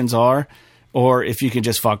the missions are, or if you can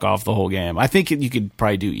just fuck off the whole game. I think you could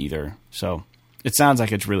probably do either. So it sounds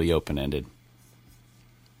like it's really open-ended.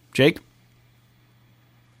 Jake?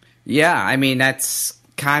 Yeah, I mean, that's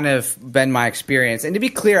kind of been my experience. And to be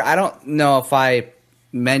clear, I don't know if I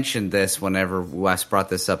mentioned this whenever Wes brought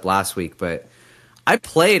this up last week, but I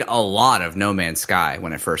played a lot of No Man's Sky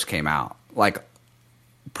when it first came out. Like,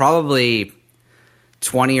 probably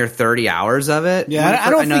 20 or 30 hours of it. Yeah, I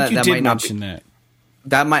don't think you did mention that.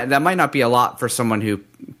 That might not be a lot for someone who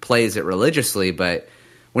plays it religiously, but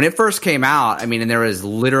when it first came out, I mean, and there was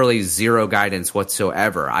literally zero guidance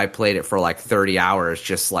whatsoever. I played it for like 30 hours,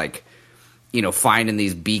 just like, finding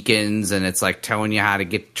these beacons, and it's like telling you how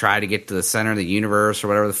to try to get to the center of the universe or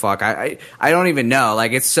whatever the fuck. I don't even know.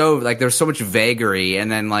 Like, it's so like there's so much vagary, and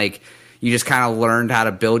then like you just kind of learned how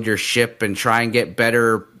to build your ship and try and get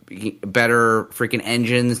better freaking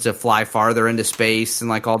engines to fly farther into space and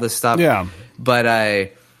like all this stuff. Yeah, but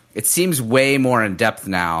it seems way more in depth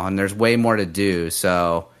now, and there's way more to do.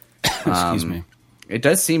 So, excuse me. It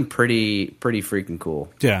does seem pretty freaking cool.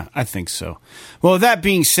 Yeah, I think so. Well, that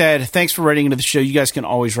being said, thanks for writing into the show. You guys can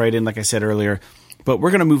always write in, like I said earlier. But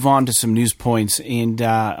we're going to move on to some news points, and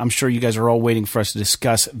I'm sure you guys are all waiting for us to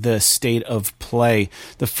discuss the state of play.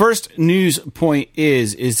 The first news point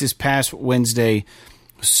is this past Wednesday,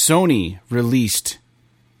 Sony released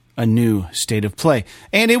a new state of play,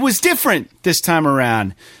 and it was different this time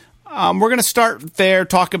around. We're going to start there,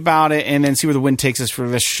 talk about it, and then see where the wind takes us for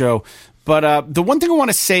this show. But the one thing I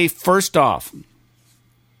want to say first off,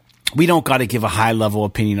 we don't got to give a high-level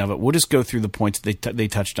opinion of it. We'll just go through the points they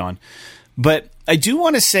touched on. But I do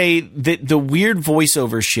want to say that the weird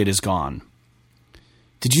voiceover shit is gone.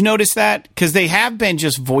 Did you notice that? Because they have been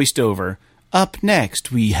just voiced over. Up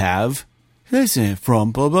next, we have listen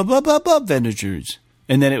from blah, blah, blah, blah, blah, Avengers.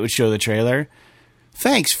 And then it would show the trailer.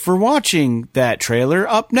 Thanks for watching that trailer.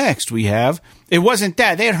 Up next, we have... It wasn't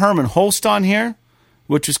that. They had Herman Holst on here,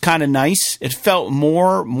 which was kind of nice. It felt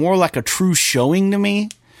more like a true showing to me,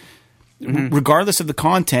 regardless of the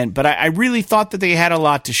content. But I really thought that they had a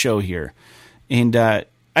lot to show here. And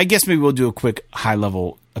I guess maybe we'll do a quick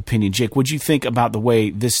high-level opinion. Jake, what do you think about the way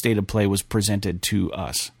this state of play was presented to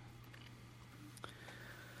us?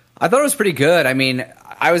 I thought it was pretty good. I mean,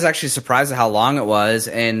 I was actually surprised at how long it was,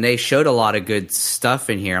 and they showed a lot of good stuff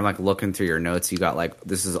in here. I'm like looking through your notes. You got like,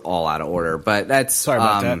 this is all out of order, but that's sorry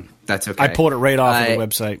about that. That's okay. I pulled it right off of the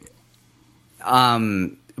website.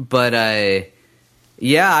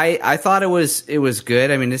 Yeah, I thought it was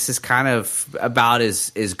good. I mean, this is kind of about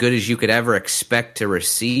as good as you could ever expect to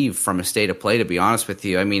receive from a State of Play, to be honest with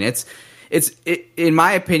you. I mean, it's in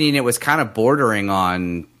my opinion, it was kind of bordering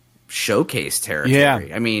on showcase territory.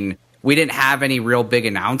 Yeah. I mean, we didn't have any real big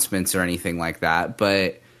announcements or anything like that,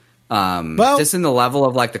 but just in the level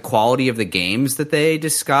of like the quality of the games that they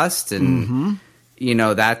discussed, and you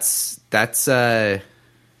know, that's I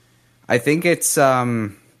think it's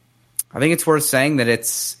worth saying that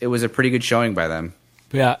it was a pretty good showing by them.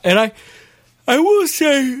 Yeah, and I will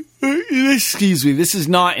say, excuse me, this is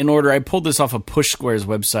not in order. I pulled this off of Push Square's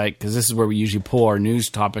website because this is where we usually pull our news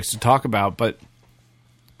topics to talk about. But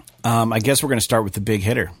I guess we're going to start with the big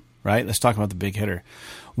hitter, right? Let's talk about the big hitter.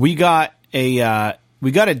 We got a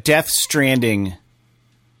Death Stranding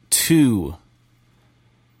 2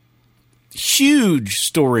 huge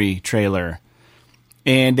story trailer,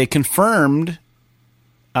 and they confirmed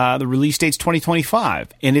the release date's 2025,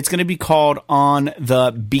 and it's going to be called On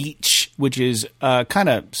the Beach, which is kind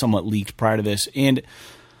of somewhat leaked prior to this. And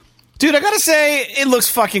dude, I gotta say, it looks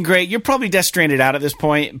fucking great. You're probably Death Stranded out at this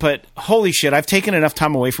point, but holy shit, I've taken enough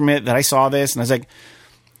time away from it that I saw this and I was like,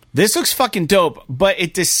 this looks fucking dope. But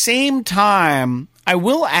at the same time, I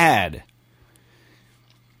will add,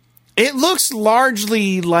 it looks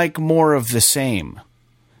largely like more of the same.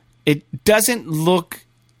 It doesn't look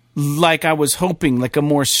like I was hoping, like a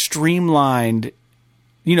more streamlined,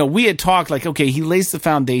 you know, we had talked like, okay, he lays the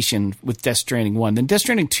foundation with Death Stranding 1, then Death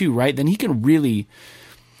Stranding 2, right? Then he can really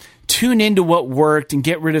tune into what worked and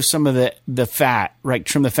get rid of some of the fat, right?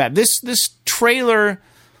 Trim the fat. This trailer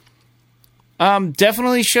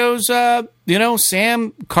definitely shows,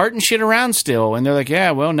 Sam carting shit around still. And they're like,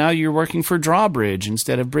 yeah, well, now you're working for Drawbridge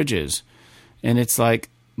instead of Bridges. And it's like,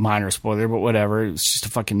 minor spoiler, but whatever. It's just a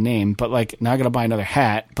fucking name. But like, now I gotta buy another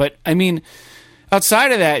hat. But I mean,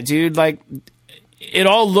 outside of that, dude, like, it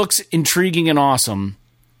all looks intriguing and awesome.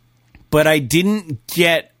 But I didn't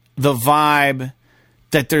get the vibe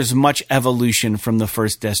that there's much evolution from the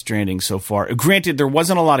first Death Stranding so far. Granted, there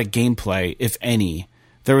wasn't a lot of gameplay, if any.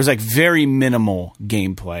 There was like very minimal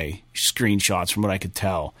gameplay screenshots from what I could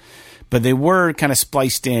tell. But they were kind of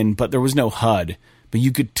spliced in, but there was no HUD. But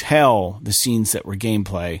you could tell the scenes that were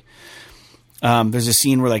gameplay. There's a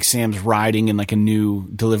scene where like Sam's riding in like a new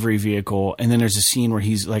delivery vehicle, and then there's a scene where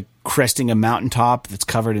he's like cresting a mountaintop that's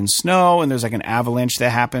covered in snow, and there's like an avalanche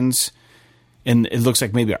that happens, and it looks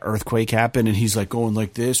like maybe an earthquake happened, and he's like going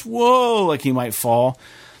like this, whoa, like he might fall.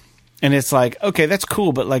 And it's like, okay, that's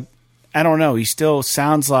cool, but like, I don't know, he still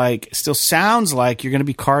sounds like you're gonna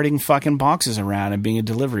be carting fucking boxes around and being a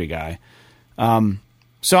delivery guy.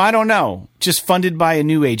 So I don't know. Just funded by a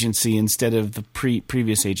new agency instead of the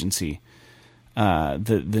previous agency,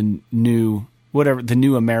 the new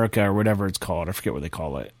America or whatever it's called. I forget what they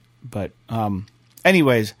call it. But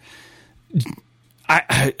anyways,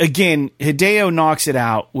 again, Hideo knocks it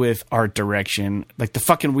out with art direction. Like the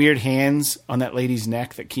fucking weird hands on that lady's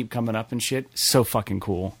neck that keep coming up and shit. So fucking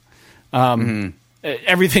cool.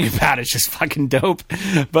 Everything about it's just fucking dope,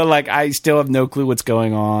 but like I still have no clue what's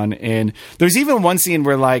going on. And there's even one scene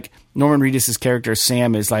where like Norman Reedus' character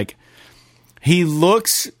Sam is like, he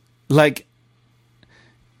looks like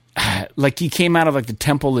he came out of like the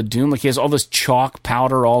Temple of Doom. Like he has all this chalk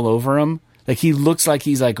powder all over him. Like he looks like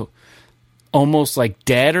he's like almost like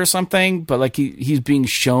dead or something. But like he's being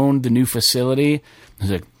shown the new facility.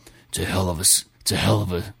 He's like, it's a hell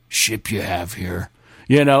of a ship you have here.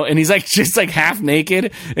 You know, and he's like just like half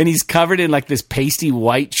naked and he's covered in like this pasty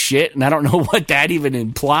white shit. And I don't know what that even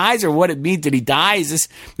implies or what it means. Did he die? Is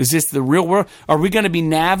this the real world? Are we going to be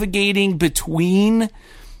navigating between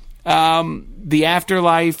the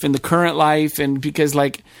afterlife and the current life? And because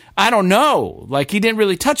like, I don't know, like he didn't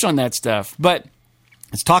really touch on that stuff, but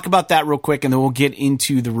let's talk about that real quick. And then we'll get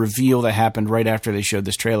into the reveal that happened right after they showed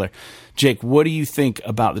this trailer. Jake, what do you think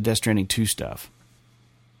about the Death Stranding 2 stuff?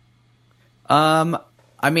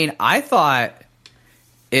 I mean, I thought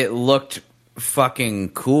it looked fucking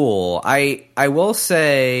cool. I will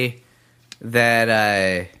say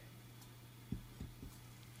that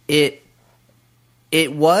it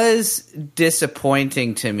was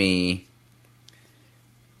disappointing to me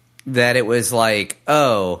that it was like,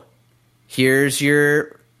 oh, here's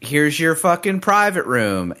your fucking private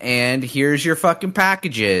room, and here's your fucking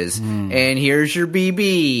packages, and here's your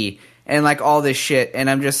BB, and like all this shit, and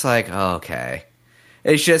I'm just like, oh, okay.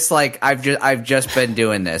 It's just like I've just been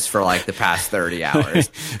doing this for like the past 30 hours.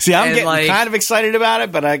 See, I'm getting kind of excited about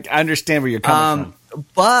it, but I understand where you're coming from.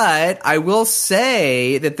 But I will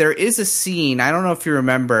say that there is a scene. I don't know if you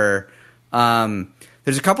remember.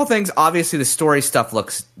 There's a couple things. Obviously, the story stuff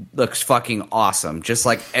looks fucking awesome, just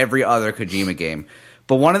like every other Kojima game.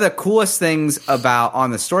 But one of the coolest things about on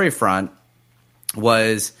the story front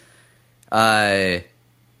was well,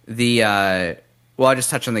 I'll just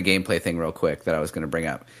touch on the gameplay thing real quick that I was going to bring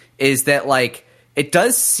up. Is that, like, it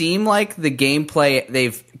does seem like the gameplay,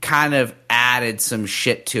 they've kind of added some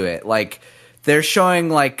shit to it. Like, they're showing,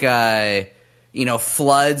 like,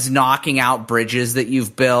 floods knocking out bridges that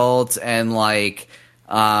you've built, and, like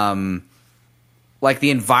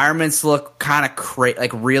the environments look kind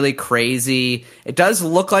of really crazy. It does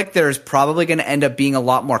look like there's probably going to end up being a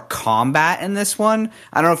lot more combat in this one.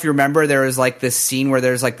 I don't know if you remember, there was like this scene where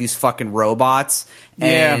there's like these fucking robots,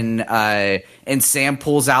 and Sam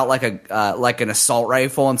pulls out like an assault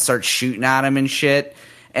rifle and starts shooting at him and shit.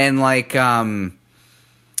 And like that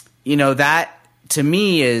to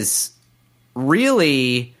me is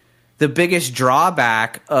really the biggest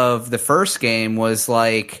drawback of the first game was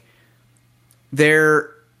like they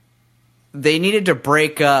needed to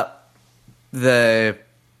break up the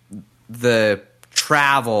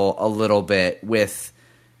travel a little bit with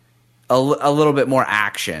a little bit more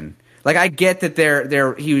action. Like, I get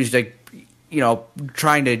that he was like,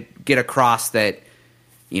 trying to get across that,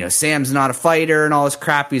 Sam's not a fighter and all this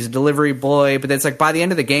crap. He's a delivery boy. But it's like, by the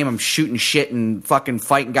end of the game, I'm shooting shit and fucking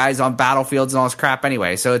fighting guys on battlefields and all this crap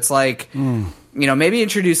anyway. So it's like, maybe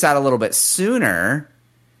introduce that a little bit sooner.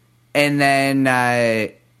 And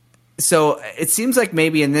then, so it seems like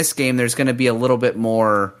maybe in this game there's going to be a little bit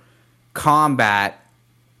more combat.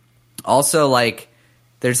 Also, like,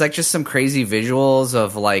 there's like just some crazy visuals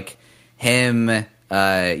of like him.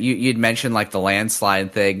 You'd mentioned like the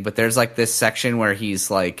landslide thing, but there's like this section where he's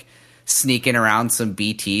like sneaking around some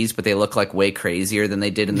BTs, but they look like way crazier than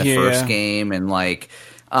they did in the first game. And like,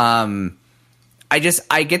 I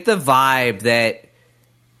get the vibe that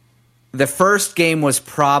the first game was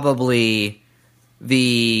probably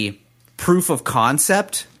the proof of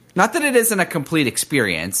concept. Not that it isn't a complete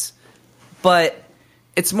experience, but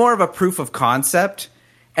it's more of a proof of concept.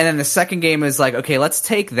 And then the second game is like, okay, let's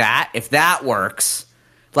take that. If that works,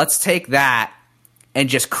 let's take that and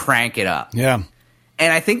just crank it up. Yeah.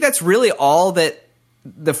 And I think that's really all that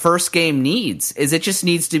the first game needs, is it just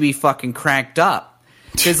needs to be fucking cranked up.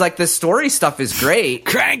 Because like the story stuff is great.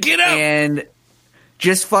 Crank it up! And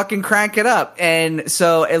just fucking crank it up. And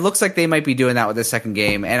so it looks like they might be doing that with the second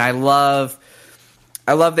game. And I love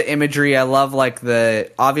the imagery. I love like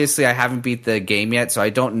obviously I haven't beat the game yet, so I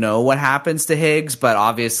don't know what happens to Higgs, but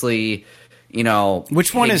obviously,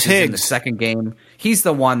 which one is Higgs? In the second game, he's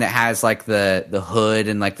the one that has like the hood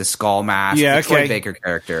and like the skull mask. Yeah, the Troy Baker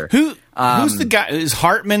character. Who's the guy? Is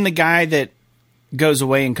Hartman the guy that goes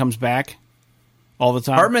away and comes back all the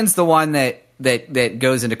time? Hartman's the one that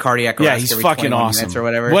goes into cardiac arrest. Yeah, he's every fucking 21 awesome. minutes or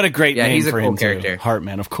whatever. What a great name he's a for cool him character. Too.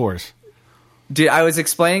 Hartman, of course. Dude, I was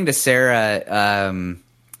explaining to Sarah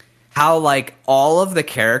how like all of the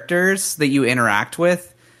characters that you interact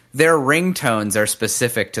with, their ringtones are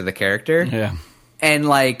specific to the character. Yeah. And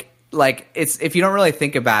like it's, if you don't really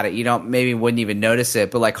think about it, wouldn't even notice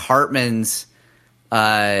it. But like Hartman's,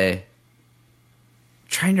 trying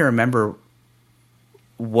to remember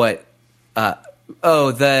what,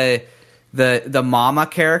 the mama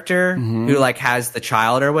character who like has the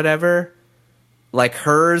child or whatever. Like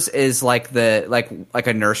hers is like like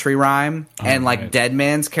a nursery rhyme, and like right.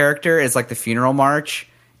 Deadman's character is like the funeral march,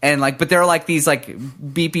 and like, but they're like these like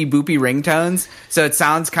beepy boopy ringtones, so it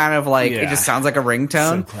sounds kind of like it just sounds like a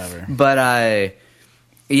ringtone. So clever. But I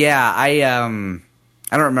don't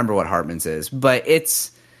remember what Hartman's is, but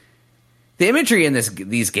it's the imagery in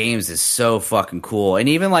these games is so fucking cool, and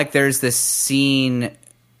even like there's this scene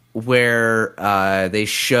where they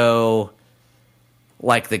show.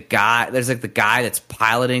 Like there's like the guy that's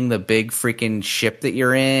piloting the big freaking ship that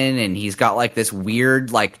you're in, and he's got like this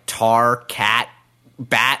weird like tar cat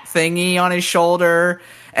bat thingy on his shoulder,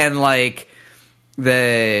 and like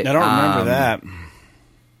I don't remember that.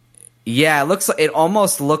 Yeah, it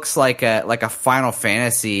almost looks like a Final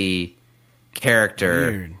Fantasy character.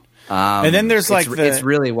 Weird. And then there's like it's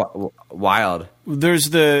really wild. There's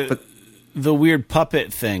the weird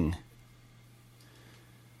puppet thing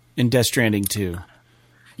in Death Stranding 2.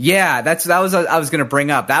 Yeah, I was going to bring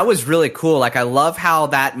up. That was really cool. Like, I love how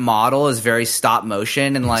that model is very stop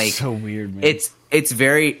motion, and like, it's so weird, man. It's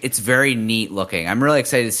very neat looking. I'm really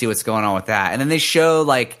excited to see what's going on with that. And then they show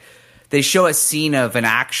a scene of an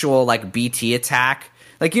actual like BT attack.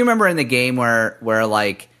 like you remember in the game where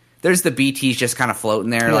like there's the BTs just kind of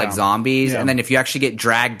floating there like zombies, and then if you actually get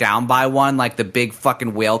dragged down by one, like the big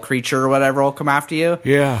fucking whale creature or whatever will come after you.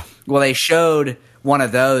 Yeah. Well, they showed one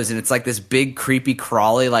of those, and it's like this big creepy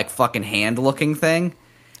crawly like fucking hand looking thing,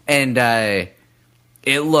 and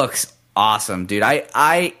it looks awesome, dude.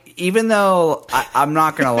 I even though I'm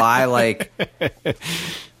not gonna lie, like,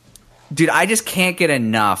 dude, I just can't get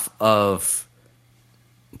enough of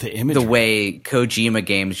the way Kojima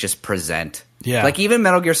games just present. Yeah. Like, even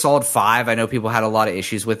Metal Gear Solid 5, I know people had a lot of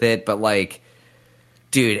issues with it, but, like,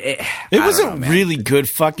 dude, it was a really good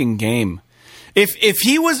fucking game. If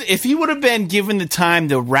he would have been given the time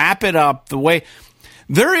to wrap it up the way...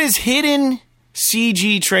 There is hidden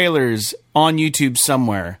CG trailers on YouTube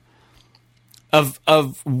somewhere of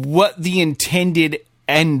what the intended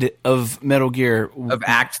end of Metal Gear... Of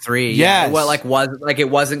Act 3. Yes. Yeah. Well, it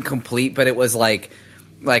wasn't complete, but it was, like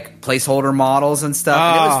placeholder models and stuff.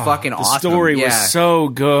 And it was fucking awesome. The story was so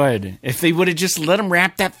good. If they would have just let him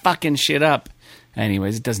wrap that fucking shit up.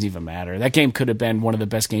 Anyways, it doesn't even matter. That game could have been one of the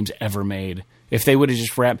best games ever made. If they would have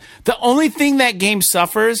just wrapped... The only thing that game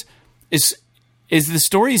suffers is the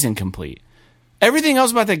story's incomplete. Everything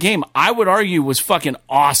else about that game, I would argue, was fucking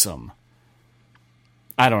awesome.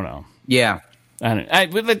 I don't know. Yeah.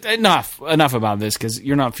 Enough about this, because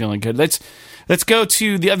you're not feeling good. Let's go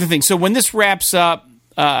to the other thing. So when this wraps up,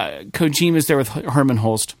 Kojima's there with Herman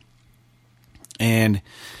Holst, and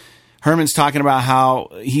Herman's talking about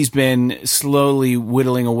how he's been slowly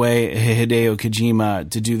whittling away Hideo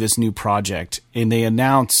Kojima to do this new project, and they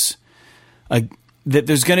announce that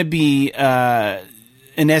there's going to be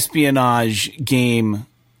an espionage game.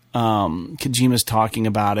 Kojima's talking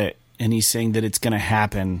about it, and he's saying that it's going to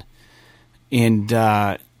happen,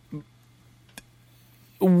 and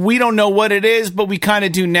we don't know what it is, but we kind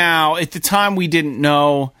of do now. At the time, we didn't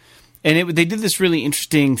know. And they did this really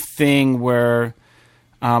interesting thing where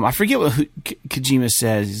I forget what Kojima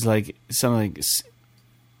says. He's like something like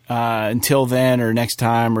until then or next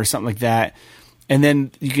time or something like that. And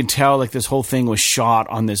then you can tell like this whole thing was shot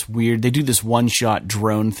on this weird. They do this one-shot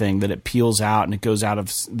drone thing that it peels out and it goes out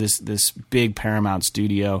of this big Paramount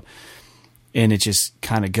studio, and it just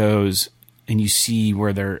kind of goes, and you see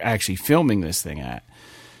where they're actually filming this thing at.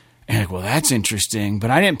 And like, well, that's interesting,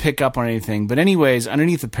 but I didn't pick up on anything. But anyways,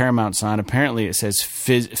 underneath the Paramount sign, apparently it says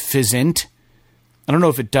Physint. I don't know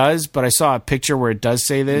if it does, but I saw a picture where it does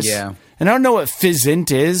say this. Yeah. And I don't know what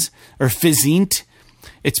Physint is, or Physint.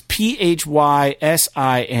 It's Physint.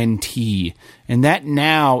 And that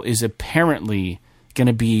now is apparently going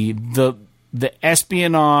to be the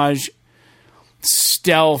espionage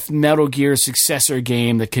stealth Metal Gear successor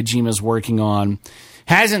game that Kojima's working on.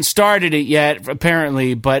 Hasn't started it yet,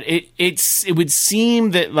 apparently, but it would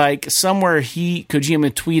seem that like somewhere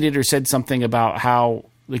Kojima tweeted or said something about how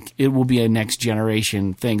like it will be a next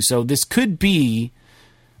generation thing. So this could be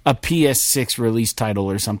a PS6 release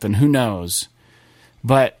title or something. Who knows?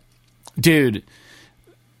 But dude,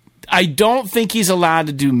 I don't think he's allowed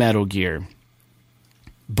to do Metal Gear.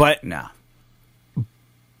 But no.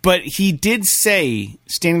 But he did say,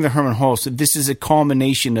 standing there, Herman Holst, that this is a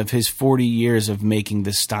culmination of his 40 years of making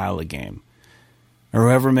this style of game. Or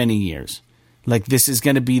however many years. Like, this is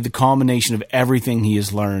going to be the culmination of everything he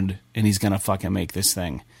has learned, and he's going to fucking make this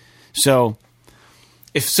thing. So,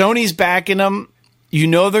 if Sony's backing him, you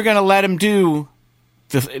know they're going to let him do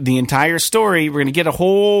the entire story. We're going to get a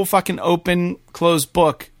whole fucking open, closed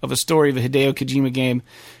book of a story of a Hideo Kojima game.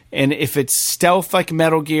 And if it's stealth like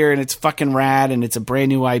Metal Gear and it's fucking rad and it's a brand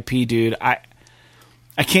new IP, dude, I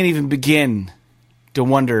can't even begin to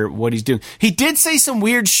wonder what he's doing. He did say some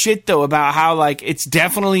weird shit, though, about how, like, it's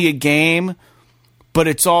definitely a game, but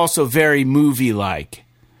it's also very movie-like.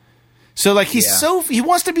 So, like, he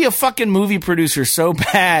wants to be a fucking movie producer so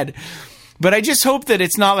bad, but I just hope that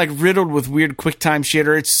it's not, like, riddled with weird QuickTime shit,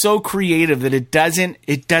 or it's so creative that it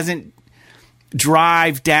doesn't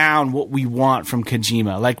drive down what we want from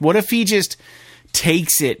Kojima. Like, what if he just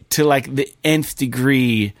takes it to like the nth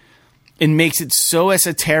degree and makes it so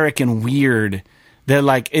esoteric and weird that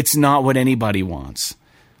like it's not what anybody wants?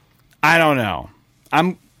 I don't know.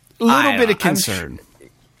 I'm a little bit of concern.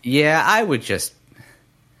 Yeah, I would just,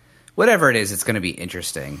 whatever it is, it's going to be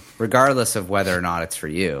interesting, regardless of whether or not it's for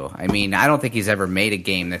you. I mean, I don't think he's ever made a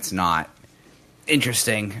game that's not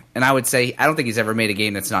interesting, and I would say I don't think he's ever made a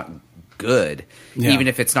game that's not good, even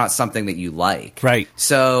if it's not something that you like. Right.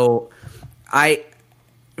 So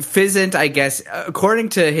Physint, I guess, according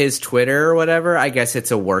to his Twitter or whatever, I guess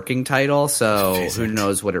it's a working title, so Physint. Who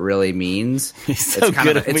knows what it really means. He's so it's kind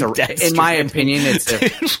good of in my opinion,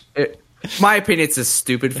 My opinion, it's a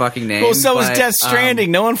stupid fucking name. Well, so is Death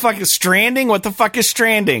Stranding. No one fucking Stranding? What the fuck is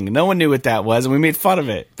Stranding? No one knew what that was, and we made fun of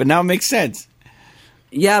it. But now it makes sense.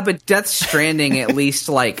 Yeah, but Death Stranding at least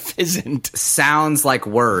isn't sounds like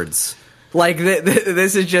words. Like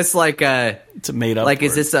this is just like it's a made up. Like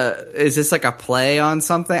word. is this like a play on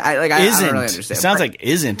something? I don't really understand. It sounds like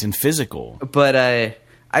isn't in physical. But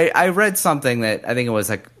I read something that I think it was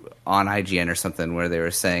like on IGN or something where they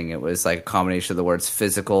were saying it was like a combination of the words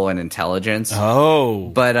physical and intelligence. Oh,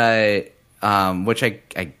 but which I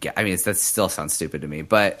mean that still sounds stupid to me.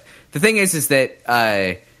 But the thing is that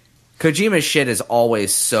Kojima's shit is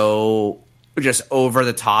always so just over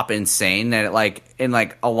the top insane that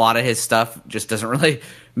a lot of his stuff just doesn't really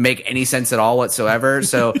make any sense at all whatsoever.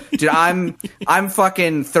 So, dude, I'm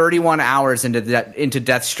fucking 31 hours into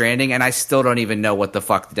Death Stranding, and I still don't even know what the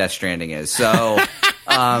fuck Death Stranding is. So,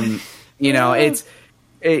 a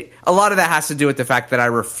lot of that has to do with the fact that I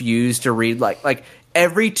refuse to read like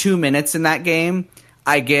every 2 minutes in that game,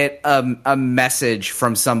 I get a message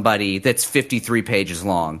from somebody that's 53 pages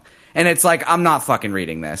long. And it's like, I'm not fucking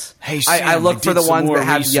reading this. Hey, Sam, I look for the ones that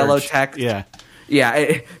have yellow text. Yeah.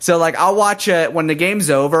 Yeah. So, like, I'll watch when the game's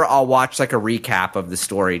over, I'll watch, like, a recap of the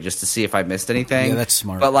story just to see if I missed anything. Yeah, that's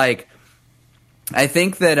smart. But, like, I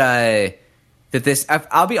think that this...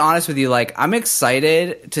 I'll be honest with you, like, I'm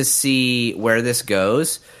excited to see where this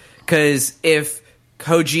goes. Because if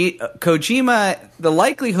Kojima... The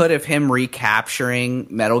likelihood of him recapturing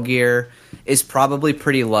Metal Gear is probably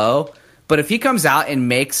pretty low. But if he comes out and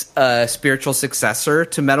makes a spiritual successor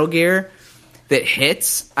to Metal Gear that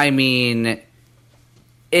hits, I mean,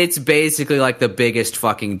 it's basically like the biggest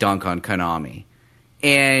fucking dunk on Konami.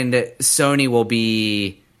 And Sony will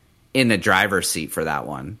be in the driver's seat for that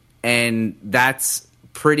one. And that's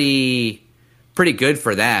pretty good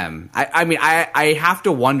for them. I mean, I have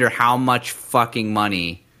to wonder how much fucking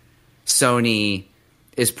money Sony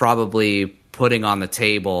is probably putting on the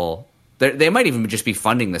table. They might even just be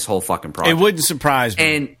funding this whole fucking project. It wouldn't surprise me.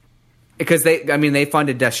 And because they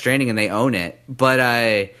funded Death Stranding and they own it. But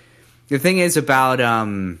the thing is about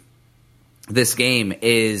this game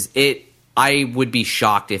is I would be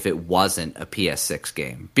shocked if it wasn't a PS6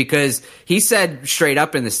 game. Because he said straight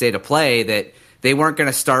up in the State of Play that they weren't going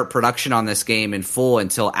to start production on this game in full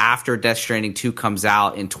until after Death Stranding 2 comes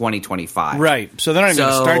out in 2025. Right. So they're not going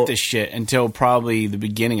to start this shit until probably the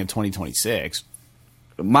beginning of 2026.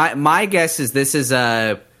 My guess is this is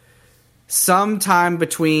sometime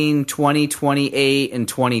between 2028 and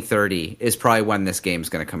 2030 is probably when this game's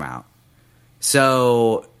going to come out.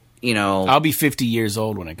 So, I'll be 50 years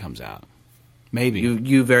old when it comes out. Maybe.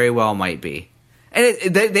 You very well might be.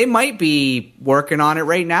 And they might be working on it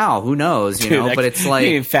right now. Who knows, Dude, but it's like...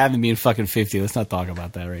 You can't fathom being fucking 50. Let's not talk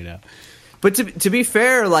about that right now. But to be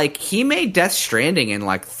fair, like, he made Death Stranding in,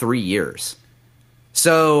 like, 3 years.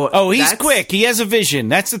 So he's quick. He has a vision.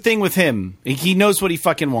 That's the thing with him. He knows what he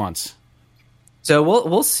fucking wants. So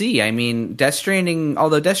we'll see. I mean, Death Stranding,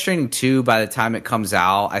 although Death Stranding 2, by the time it comes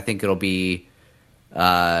out, I think it'll be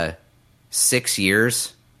 6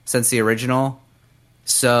 years since the original.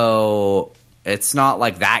 So it's not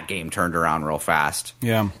like that game turned around real fast.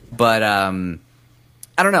 Yeah. But I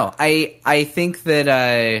don't know. I think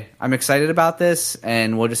that I'm excited about this,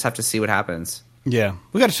 and we'll just have to see what happens. Yeah,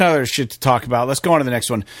 we got a ton of other shit to talk about. Let's go on to the next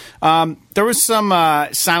one. There was some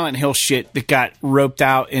Silent Hill shit that got roped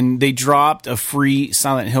out, and they dropped a free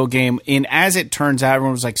Silent Hill game. And as it turns out,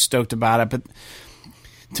 everyone was like stoked about it. But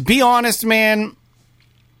to be honest, man,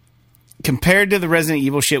 compared to the Resident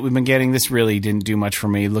Evil shit we've been getting, this really didn't do much for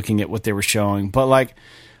me looking at what they were showing. But like,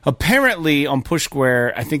 apparently on Push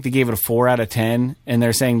Square, I think they gave it a 4 out of 10, and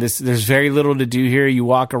they're saying there's very little to do here. You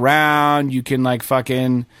walk around, you can like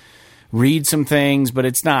fucking read some things, but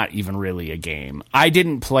it's not even really a game. I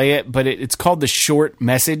didn't play it, but it's called The Short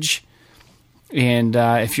Message. And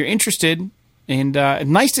if you're interested, and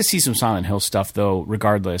nice to see some Silent Hill stuff, though,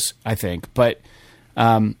 regardless, I think. But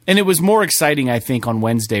and it was more exciting, I think, on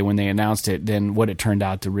Wednesday when they announced it than what it turned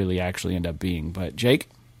out to really actually end up being. But, Jake?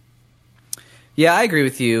 Yeah, I agree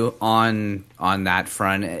with you on that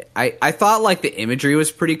front. I thought, like, the imagery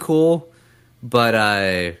was pretty cool,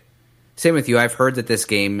 but... Same with you. I've heard that this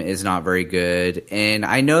game is not very good, and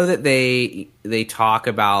I know that they talk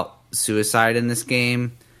about suicide in this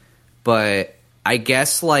game, but I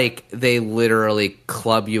guess like they literally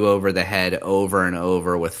club you over the head over and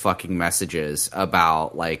over with fucking messages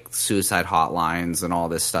about like suicide hotlines and all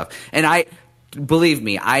this stuff. And believe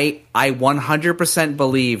me, I 100%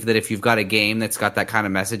 believe that if you've got a game that's got that kind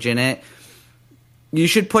of message in it, you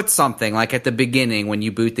should put something like at the beginning when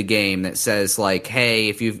you boot the game that says like, "Hey,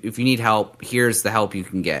 if you need help, here's the help you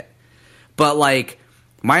can get." But like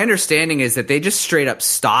My understanding is that they just straight up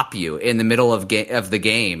stop you in the middle of the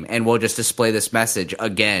game and will just display this message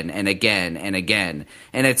again and again and again.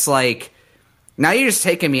 And it's like, now you're just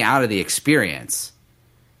taking me out of the experience.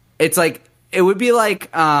 It's like, it would be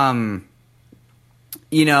like, let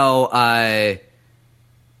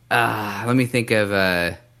me think of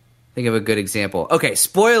a good example. Okay,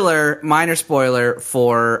 minor spoiler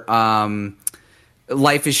for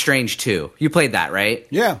Life is Strange 2. You played that, right?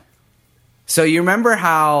 Yeah. So you remember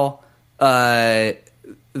how the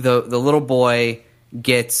little boy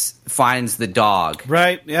finds the dog,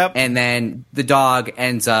 right? Yep. And then the dog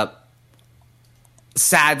ends up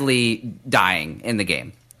sadly dying in the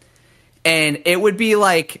game. And it would be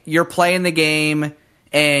like you're playing the game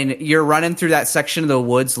and you're running through that section of the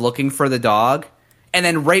woods looking for the dog, and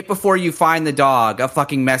then right before you find the dog, a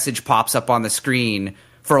fucking message pops up on the screen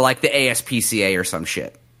for like the ASPCA or some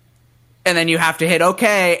shit. And then you have to hit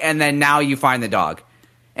OK, and then now you find the dog.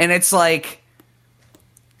 And it's like,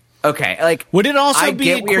 okay, like, would it also I be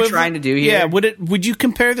get what you're trying to do here. Yeah, would you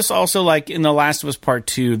compare this also, like in The Last of Us Part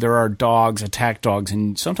 2, there are attack dogs,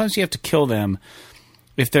 and sometimes you have to kill them.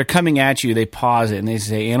 If they're coming at you, they pause it and they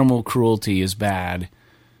say animal cruelty is bad.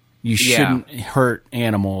 You shouldn't hurt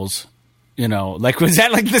animals. Like, was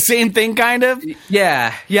that like the same thing, kind of?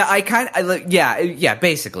 Yeah,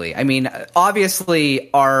 basically. I mean,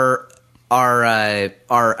 obviously, our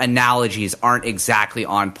analogies aren't exactly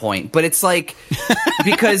on point, but it's like,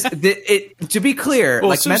 because to be clear,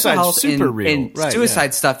 like mental health and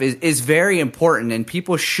suicide stuff is very important, and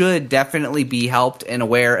people should definitely be helped and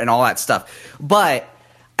aware and all that stuff. But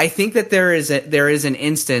I think that there is an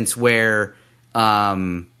instance where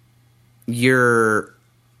you're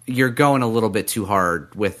going a little bit too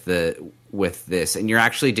hard with this, and you're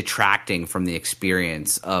actually detracting from the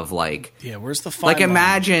experience of like, where's the fun? Like,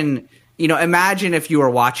 imagine if you were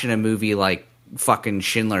watching a movie like fucking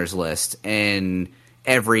Schindler's List, and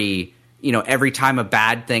every time a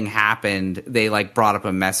bad thing happened, they like brought up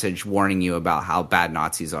a message warning you about how bad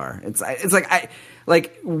Nazis are. It's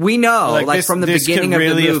like we know, like this, from the beginning of the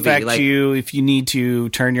movie, affect like, you if you need to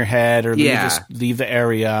turn your head or leave the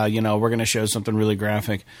area. We're going to show something really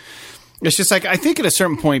graphic. It's just like, I think at a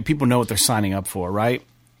certain point, people know what they're signing up for, right?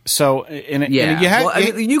 So,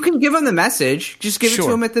 you can give them the message. Just give it to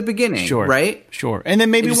them at the beginning, right? Sure. And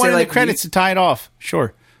then maybe one of the credits to tie it off.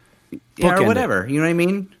 Sure. Or whatever. You know what I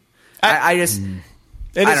mean? I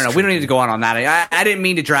don't know. True. We don't need to go on that. I didn't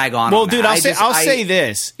mean to drag on. Well, dude, I'll say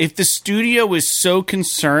this. If the studio is so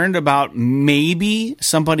concerned about maybe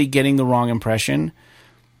somebody getting the wrong impression,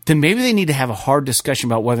 then maybe they need to have a hard discussion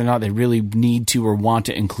about whether or not they really need to or want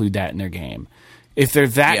to include that in their game. If they're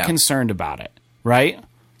that concerned about it, right?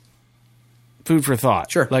 Food for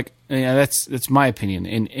thought. Sure. Like, that's my opinion.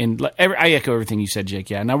 And I echo everything you said, Jake.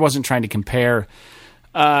 Yeah, and I wasn't trying to compare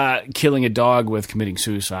killing a dog with committing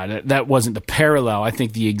suicide. That wasn't the parallel. I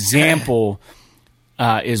think the example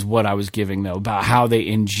is what I was giving, though, about how they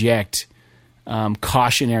inject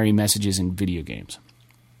cautionary messages in video games.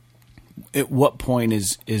 At what point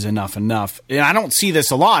is enough? And I don't see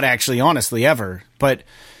this a lot, actually, honestly, ever. But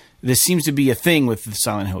this seems to be a thing with the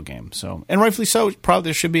Silent Hill game. So, and rightfully so. Probably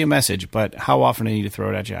there should be a message. But how often I need to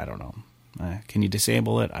throw it at you, I don't know. Can you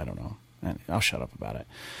disable it? I don't know. I'll shut up about it.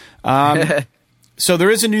 So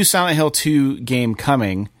there is a new Silent Hill 2 game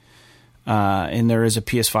coming, and there is a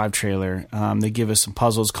PS5 trailer. They give us some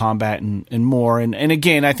puzzles, combat, and more. And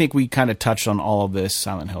again, I think we kind of touched on all of this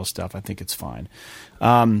Silent Hill stuff. I think it's fine.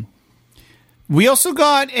 We also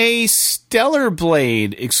got a Stellar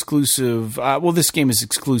Blade exclusive. This game is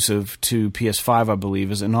exclusive to PS5, I believe,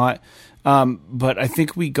 is it not? But I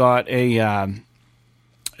think we got a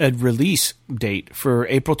release date for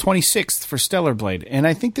April 26th for Stellar Blade. And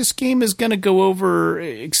I think this game is going to go over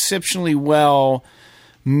exceptionally well,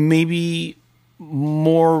 maybe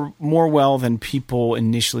more well than people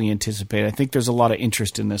initially anticipate. I think there's a lot of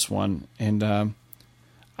interest in this one. And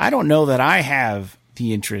I don't know that I have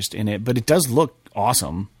the interest in it, but it does look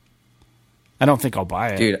awesome. I don't think I'll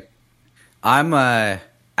buy it. Dude, I'm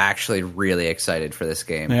actually really excited for this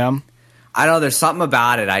game. Yeah. I don't know, there's something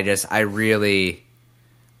about it. I really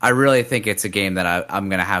think it's a game that I'm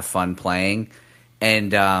going to have fun playing.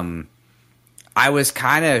 And I was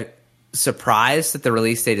kind of surprised that the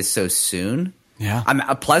release date is so soon. Yeah. I'm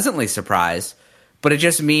pleasantly surprised, but it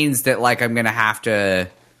just means that like I'm going to have to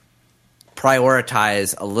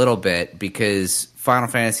prioritize a little bit, because Final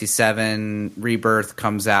Fantasy VII Rebirth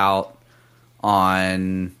comes out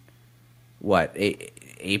on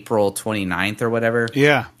April 29th or whatever.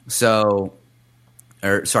 Yeah. So,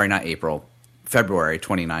 or sorry, not April, February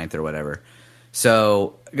 29th or whatever.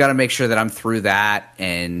 So got to make sure that I'm through that,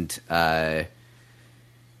 and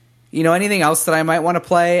anything else that I might want to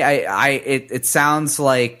play? It sounds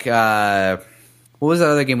like what was that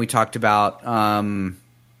other game we talked about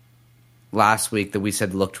last week that we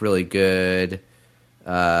said looked really good?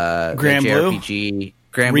 Grand Blue JRPG,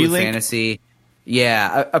 Grand Blue Fantasy.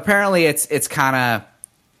 Yeah, apparently it's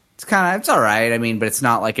all right. I mean, but it's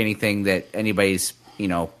not like anything that anybody's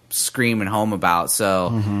screaming home about.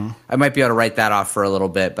 So I might be able to write that off for a little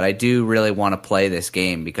bit. But I do really want to play this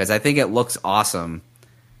game because I think it looks awesome.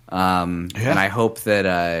 And I hope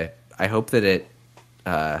that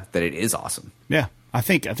it is awesome. Yeah, I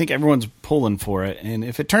think everyone's pulling for it, and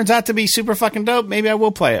if it turns out to be super fucking dope, maybe I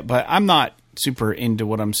will play it. But I'm not super into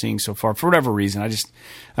what I'm seeing so far for whatever reason.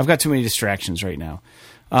 I've got too many distractions right now.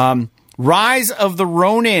 Rise of the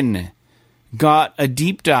Ronin got a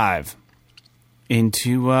deep dive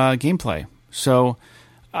into gameplay. So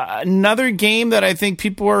another game that I think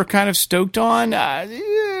people are kind of stoked on.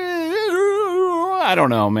 I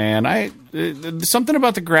don't know, man. Something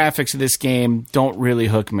about the graphics of this game don't really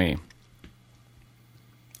hook me.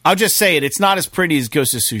 I'll just say it. It's not as pretty as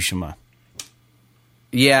Ghost of Tsushima.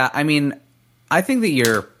 Yeah, I mean, I think that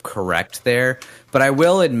you're correct there, but I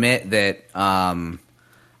will admit that I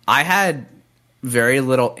had very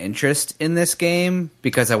little interest in this game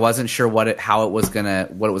because I wasn't sure what it was gonna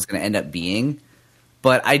end up being.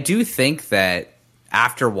 But I do think that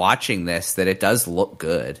after watching this, that it does look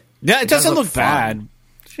good. Yeah, it doesn't look bad.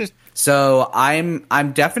 So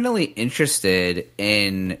I'm definitely interested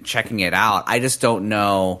in checking it out. I just don't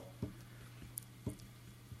know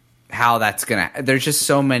how that's gonna. There's just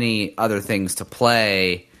so many other things to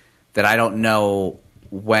play that I don't know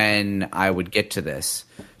when I would get to this.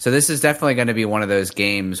 So this is definitely going to be one of those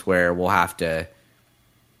games where we'll have to.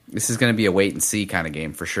 This is going to be a wait and see kind of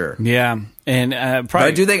game for sure. Yeah, and probably. But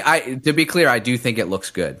I do think to be clear, I do think it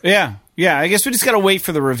looks good. Yeah. I guess we just got to wait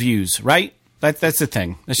for the reviews, right? That's the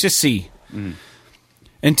thing. Let's just see.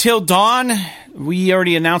 Until Dawn, we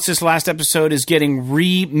already announced this last episode, is getting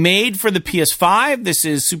remade for the PS5. This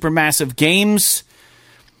is Supermassive Games.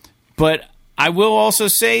 But I will also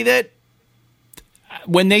say that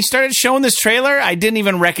when they started showing this trailer, I didn't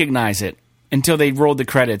even recognize it until they rolled the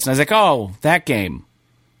credits. And I was like, oh, that game.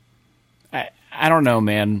 I don't know,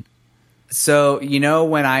 man. So,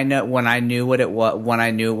 when I knew it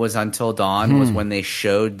was Until Dawn was when they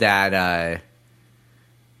showed that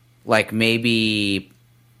maybe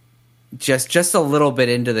just a little bit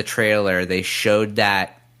into the trailer, they showed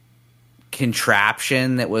that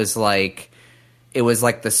contraption that was it was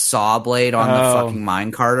like the saw blade on the fucking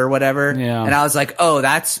minecart or whatever. Yeah. And I was like, oh,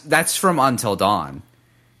 that's from Until Dawn.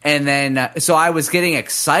 And then so I was getting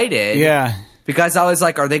excited. Yeah. Because I was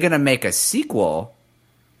like, are they going to make a sequel?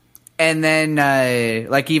 And then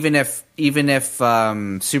even if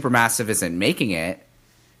Supermassive isn't making it,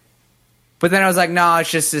 but then I was like, no, it's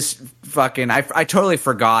just this fucking. I totally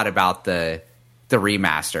forgot about the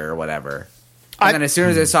remaster or whatever. And then as soon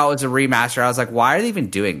as I saw it was a remaster, I was like, why are they even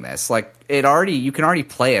doing this? Like you can already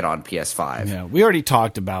play it on PS5. Yeah, we already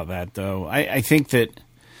talked about that though. I think that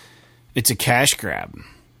it's a cash grab.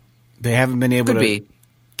 They haven't been able to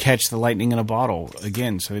catch the lightning in a bottle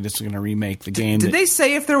again, so they're just going to remake the game. Did they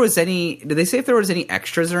say if there was any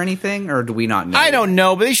extras or anything, or do we not know? I don't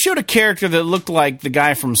know, but they showed a character that looked like the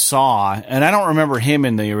guy from Saw, and I don't remember him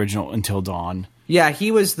in the original Until Dawn. Yeah, he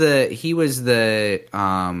was the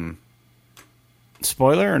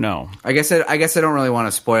spoiler or no? I guess I don't really want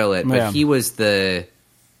to spoil it, but he was remember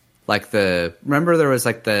there was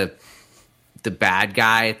like the bad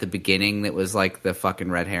guy at the beginning that was like the fucking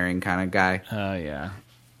red herring kind of guy. Oh yeah.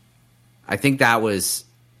 I think that's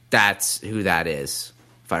who that is,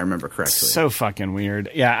 if I remember correctly. So fucking weird.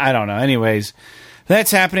 Yeah, I don't know. Anyways,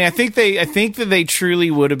 that's happening. I think that they truly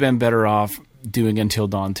would have been better off doing Until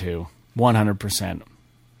Dawn 2. 100%.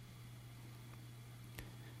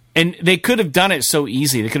 And they could have done it so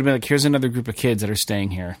easy. They could have been like, here's another group of kids that are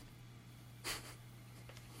staying here.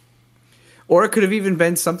 Or it could have even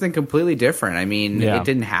been something completely different. I mean, It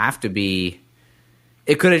didn't have to be.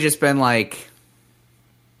 It could have just been like,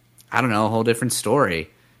 I don't know, a whole different story.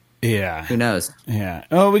 Yeah. Who knows? Yeah.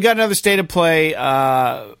 Oh, we got another state of play.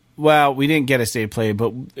 Well, we didn't get a state of play,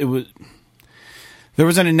 but there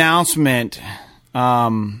was an announcement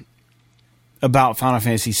about Final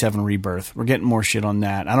Fantasy VII Rebirth. We're getting more shit on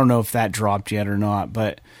that. I don't know if that dropped yet or not,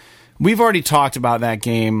 but we've already talked about that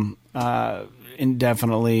game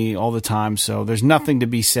indefinitely all the time, so there's nothing to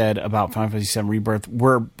be said about Final Fantasy VII Rebirth.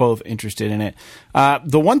 We're both interested in it.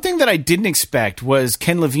 The one thing that I didn't expect was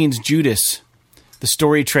Ken Levine's Judas, the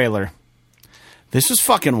story trailer. This was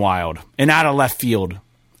fucking wild and out of left field.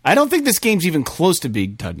 I don't think this game's even close to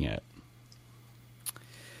being done yet.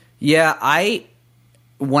 Yeah,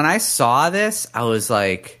 when I saw this, I was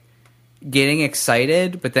like getting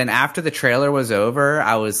excited, but then after the trailer was over,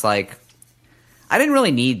 I was like, I didn't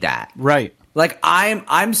really need that. Right. Like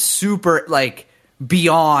I'm super like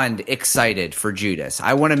beyond excited for Judas.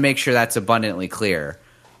 I want to make sure that's abundantly clear.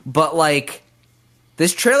 But like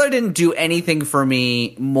this trailer didn't do anything for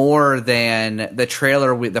me more than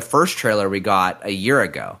the first trailer we got a year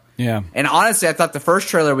ago. Yeah. And honestly, I thought the first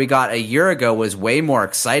trailer we got a year ago was way more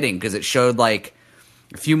exciting because it showed like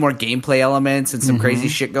a few more gameplay elements and some crazy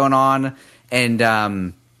shit going on. And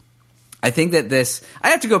I think that I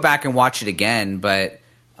have to go back and watch it again, but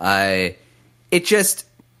it just,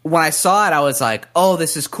 when I saw it, I was like, oh,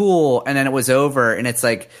 this is cool. And then it was over. And it's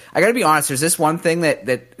like, I got to be honest, there's this one thing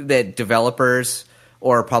that developers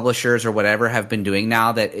or publishers or whatever have been doing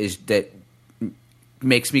now that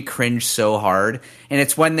makes me cringe so hard. And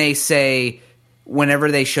it's when they say,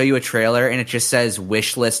 whenever they show you a trailer and it just says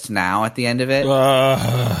wish list now at the end of it,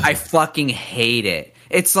 I fucking hate it.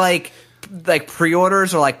 It's like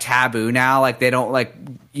pre-orders are like taboo now. Like they don't like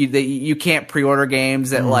you can't pre-order games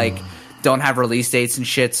that like don't have release dates and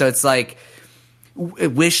shit. So it's like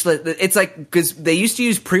wish list. It's like because they used to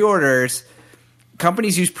use pre-orders.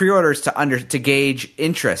 Companies use pre-orders to gauge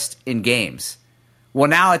interest in games. Well,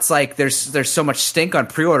 now it's like there's so much stink on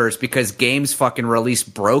pre-orders because games fucking release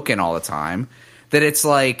broken all the time that it's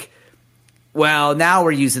like, well, now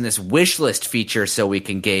we're using this wish list feature so we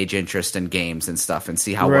can gauge interest in games and stuff and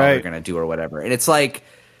see how well they're going to do or whatever. And it's like,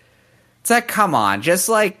 come on, just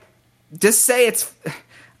say it's,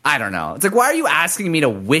 I don't know. It's like, why are you asking me to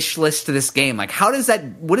wish list to this game? Like, what does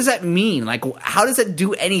that mean? Like, how does that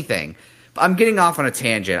do anything? I'm getting off on a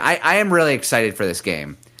tangent. I am really excited for this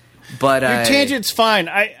game. But your tangent's fine.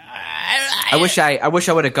 I wish I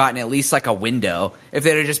would have gotten at least like a window if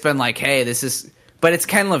they'd have just been like, hey, this is. But it's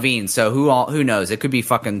Ken Levine, so who knows? It could be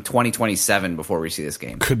fucking 2027 before we see this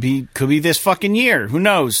game. Could be this fucking year. Who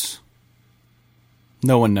knows?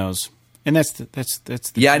 No one knows. And that's the yeah,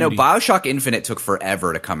 beauty. I know. BioShock Infinite took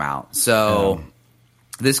forever to come out, so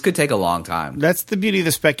this could take a long time. That's the beauty of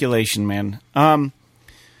the speculation, man.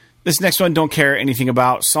 This next one, don't care anything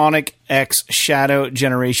about. Sonic X Shadow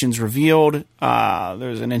Generations revealed.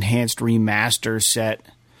 There's an enhanced remaster set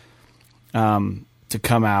to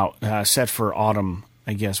come out, set for autumn,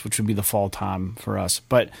 I guess, which would be the fall time for us.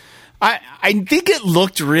 But I think it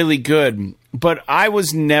looked really good, but I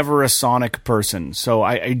was never a Sonic person, so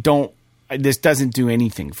this doesn't do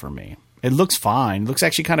anything for me. It looks fine. It looks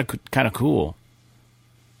actually kind of cool.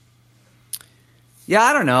 Yeah,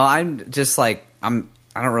 I don't know. I'm just like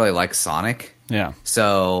I don't really like Sonic. Yeah.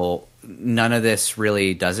 So none of this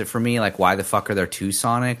really does it for me. Like, why the fuck are there two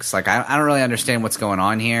Sonics? Like, I don't really understand what's going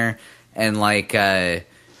on here. And like,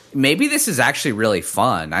 maybe this is actually really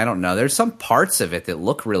fun. I don't know. There's some parts of it that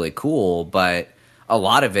look really cool, but a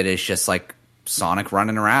lot of it is just like Sonic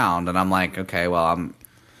running around. And I'm like, okay, well,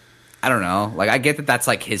 I don't know. Like, I get that that's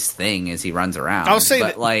like his thing as he runs around. I'll say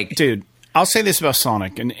but, like, dude, I'll say this about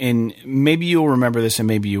Sonic, and maybe you'll remember this and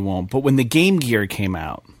maybe you won't, but when the Game Gear came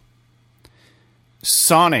out,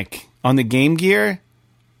 Sonic on the Game Gear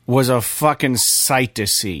was a fucking sight to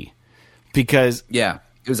see. Because yeah,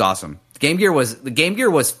 it was awesome. The Game Gear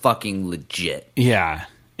was fucking legit. Yeah,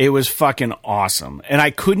 it was fucking awesome. And I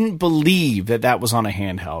couldn't believe that was on a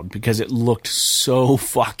handheld because it looked so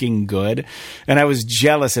fucking good. And I was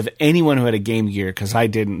jealous of anyone who had a Game Gear because I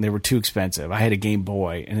didn't. They were too expensive. I had a Game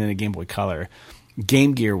Boy and then a Game Boy Color.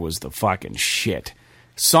 Game Gear was the fucking shit.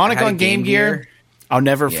 Sonic on Game Gear, I'll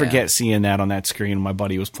never forget seeing that on that screen. My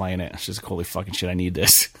buddy was playing it. It's just like, holy fucking shit, I need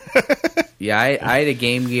this. Yeah, I had a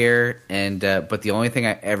Game Gear, and but the only thing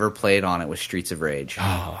I ever played on it was Streets of Rage.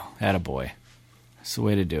 Oh, attaboy. That's the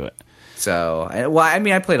way to do it. So, well, I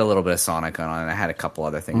mean, I played a little bit of Sonic on it, and I had a couple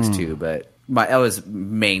other things too, but that was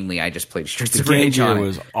mainly I just played Streets of Rage on it. The Game Gear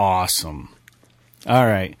was awesome. All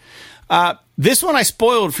right. This one I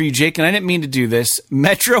spoiled for you, Jake, and I didn't mean to do this.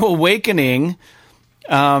 Metro Awakening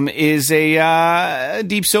is a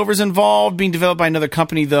Deep Silver's involved, being developed by another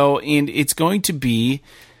company, though, and it's going to be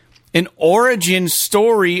an origin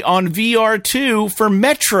story on VR2 for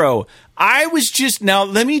Metro. Now,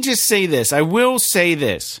 let me just say this. I will say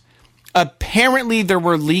this. Apparently, there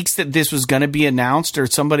were leaks that this was going to be announced or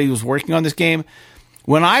somebody was working on this game.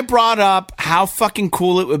 When I brought up how fucking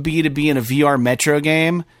cool it would be to be in a VR Metro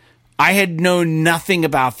game, I had known nothing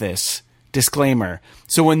about this. Disclaimer.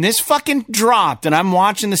 So when this fucking dropped and I'm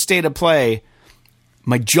watching the state of play,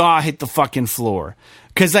 my jaw hit the fucking floor.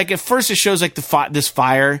 Because, like, at first it shows, like, this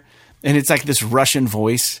fire, and it's, like, this Russian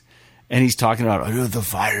voice. And he's talking about, oh, the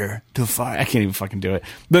fire. I can't even fucking do it.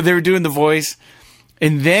 But they were doing the voice.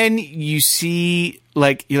 And then you see,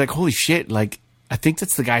 like, you're like, holy shit, like, I think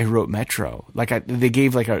that's the guy who wrote Metro. Like, they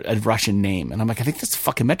gave like a Russian name, and I'm like, I think that's the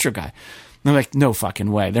fucking Metro guy. And I'm like, no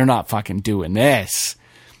fucking way. They're not fucking doing this.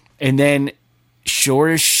 And then, sure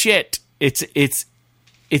as shit, it's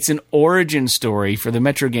an origin story for the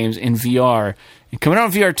Metro games in VR. And coming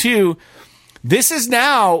out in VR 2, this is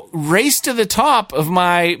now race to the top of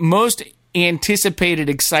my most anticipated,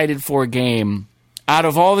 excited for game out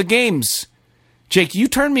of all the games. Jake, you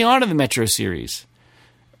turned me on to the Metro series.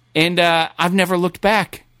 And I've never looked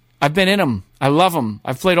back. I've been in them. I love them.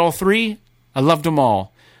 I've played all 3. I loved them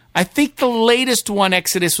all. I think the latest one,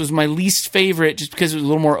 Exodus, was my least favorite just because it was a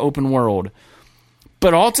little more open world.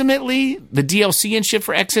 But ultimately, the DLC and shit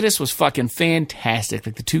for Exodus was fucking fantastic.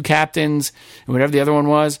 Like the 2 captains and whatever the other one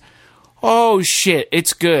was. Oh, shit.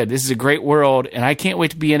 It's good. This is a great world, and I can't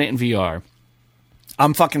wait to be in it in VR.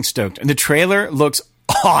 I'm fucking stoked. And the trailer looks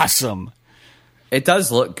awesome. It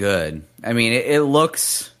does look good. I mean, it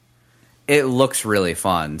looks really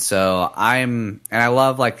fun. So I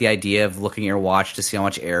love like the idea of looking at your watch to see how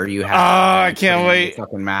much air you have. Oh, I can't wait.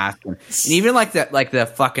 Fucking mask. And even like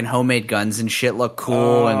the fucking homemade guns and shit look cool.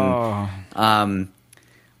 Oh. And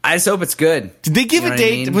I just hope it's good. Did they give a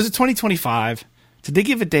date? I mean? Was it 2025? Did they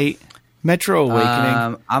give a date? Metro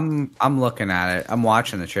Awakening. I'm looking at it. I'm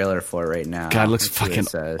watching the trailer for it right now. God, it looks fucking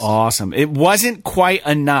awesome. It wasn't quite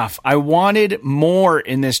enough. I wanted more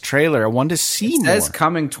in this trailer. I wanted to see more. It says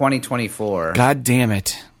coming 2024. God damn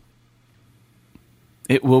it.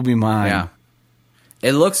 It will be mine. Yeah.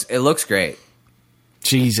 It looks great.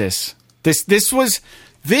 Jesus. This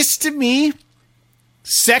to me,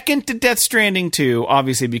 second to Death Stranding 2,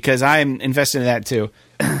 obviously, because I'm invested in that too.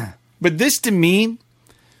 But this to me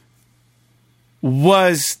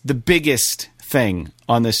was the biggest thing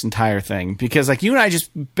on this entire thing, because like you and I just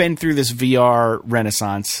been through this VR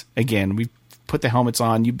renaissance again. We put the helmets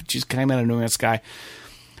on, you just came out of No Man's Sky.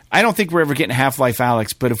 I don't think we're ever getting Half-Life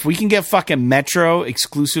Alyx, but if we can get fucking Metro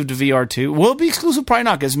exclusive to VR 2, will it be exclusive? Probably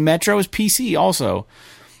not, because Metro is PC also.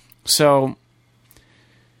 So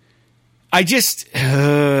I just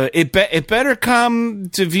it better come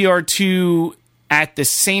to VR 2 at the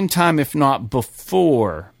same time, if not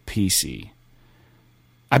before PC.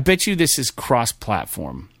 I bet you this is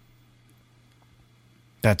cross-platform.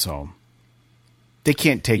 That's all. They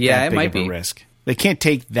can't take that big of a risk. They can't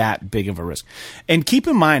take that big of a risk. And keep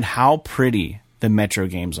in mind how pretty the Metro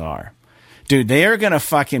games are. Dude, they are going to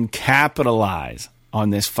fucking capitalize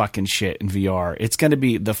on this fucking shit in VR. It's going to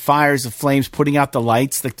be the fires, the flames, putting out the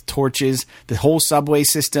lights, the torches, the whole subway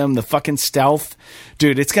system, the fucking stealth.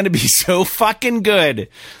 Dude, it's going to be so fucking good.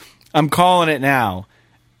 I'm calling it now.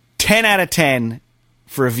 10 out of 10.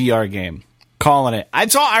 For a VR game, calling it. I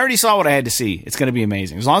already saw what I had to see. It's going to be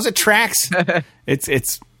amazing as long as it tracks.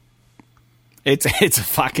 it's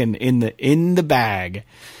fucking in the bag.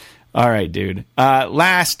 All right, dude. Not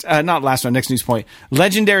last one. Next news point.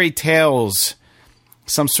 Legendary Tales,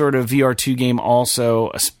 some sort of VR 2 game. Also,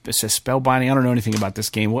 it says Spellbinding. I don't know anything about this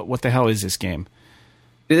game. What the hell is this game?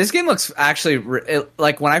 Dude, this game looks actually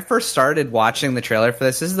like when I first started watching the trailer for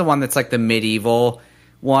this. This is the one that's like the medieval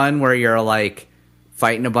one where you're like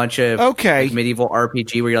fighting a bunch of like, medieval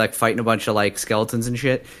RPG where you're like fighting a bunch of like skeletons and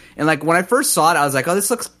shit. And like when I first saw it, I was like, oh, this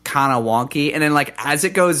looks kind of wonky. And then like as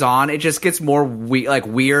it goes on, it just gets more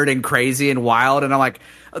weird and crazy and wild. And I'm like,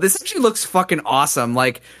 oh, this actually looks fucking awesome.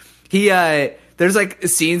 Like there's like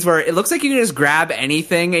scenes where it looks like you can just grab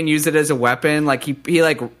anything and use it as a weapon. Like he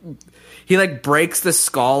breaks the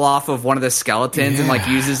skull off of one of the skeletons and like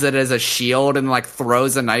uses it as a shield and like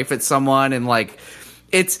throws a knife at someone. And like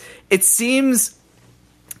it seems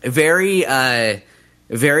very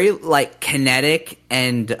like kinetic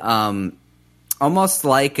and almost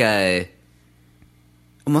like a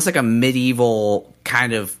medieval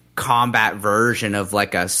kind of combat version of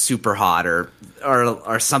like a Super Hot or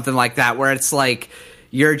something like that, where it's like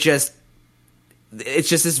it's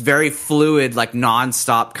just this very fluid, like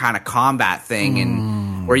nonstop kind of combat thing,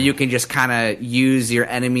 and where you can just kind of use your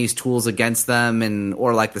enemies' tools against them, and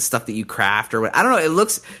or like the stuff that you craft or what. I don't know. It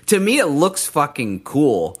looks fucking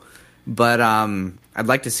cool, but I'd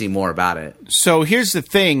like to see more about it. So here's the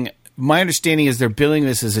thing. My understanding is they're billing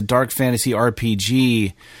this as a dark fantasy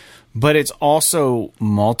RPG, but it's also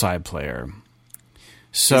multiplayer.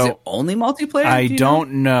 So is it only multiplayer? I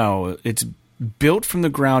don't know. It's built from the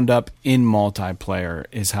ground up in multiplayer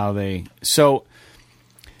is how they... So,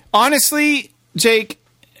 honestly, Jake,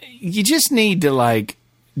 you just need to, like,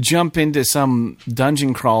 jump into some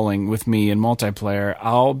dungeon crawling with me in multiplayer.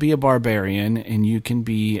 I'll be a barbarian, and you can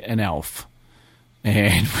be an elf.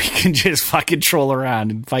 And we can just fucking troll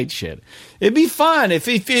around and fight shit. It'd be fun if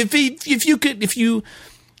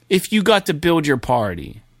you got to build your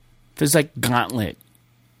party. There's like Gauntlet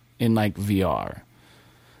in like VR.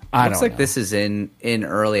 I Looks don't like know. this is in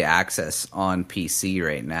early access on PC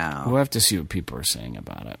right now. We'll have to see what people are saying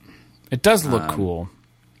about it. It does look cool.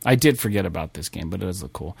 I did forget about this game, but it does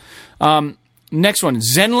look cool. Next one,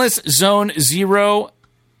 Zenless Zone Zero.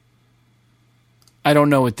 I don't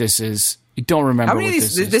know what this is. I don't remember How many what of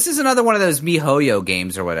this these? is. This is another one of those MiHoYo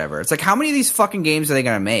games or whatever. It's like, how many of these fucking games are they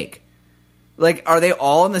going to make? Like, are they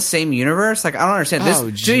all in the same universe? Like, I don't understand.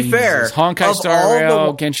 This, to be fair, Honkai of Star all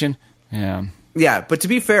Rail, the- Genshin. Yeah. Yeah, but to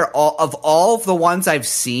be fair, all of the ones I've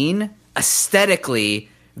seen, aesthetically,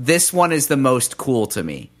 this one is the most cool to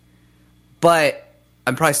me. But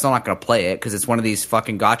I'm probably still not going to play it because it's one of these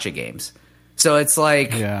fucking gacha games. So it's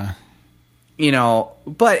like, Yeah. you know,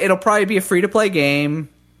 but it'll probably be a free-to-play game.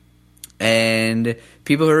 And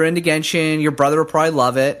people who are into Genshin, your brother will probably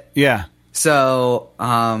love it. Yeah. So,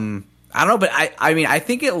 I don't know, but I mean, I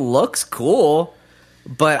think it looks cool.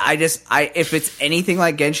 But if it's anything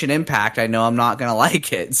like Genshin Impact, I know I'm not gonna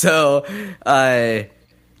like it. So,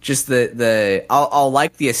 just I'll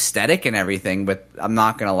like the aesthetic and everything, but I'm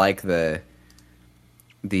not gonna like the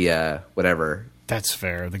whatever. That's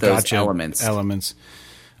fair. Those Gotcha elements.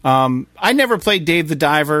 I never played Dave the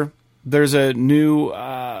Diver. There's a new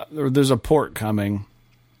there's a port coming.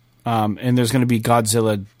 And there's going to be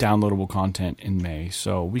Godzilla downloadable content in May,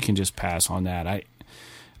 so we can just pass on that.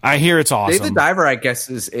 I hear it's awesome. Dave the Diver, I guess,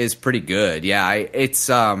 is pretty good. Yeah, it's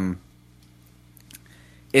got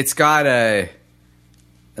a.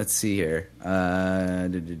 Let's see here. I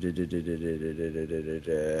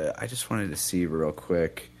just wanted to see real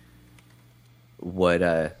quick what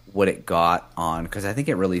it got on, because I think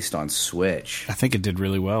it released on Switch. I think it did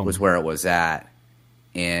really well. Was where it was at,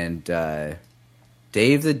 and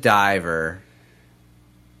Dave the Diver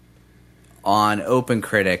on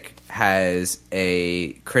OpenCritic has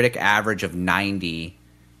a critic average of 90,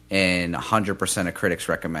 and 100% of critics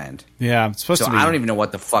recommend. Yeah, it's supposed So to be. I don't even know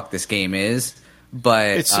what the fuck this game is,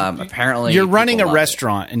 but apparently you're running a people love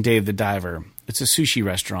restaurant in Dave the Diver. It's a sushi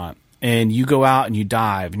restaurant, and you go out and you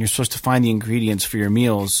dive, and you're supposed to find the ingredients for your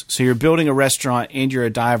meals. So you're building a restaurant and you're a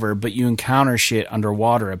diver, but you encounter shit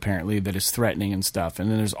underwater apparently that is threatening and stuff. And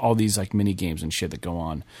then there's all these like mini games and shit that go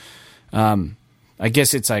on. I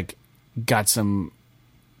guess it's like got some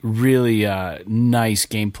really nice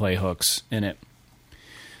gameplay hooks in it.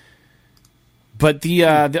 But the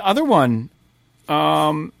other one,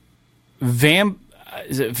 is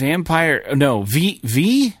it Vampire? No,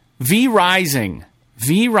 V Rising.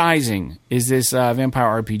 V Rising is this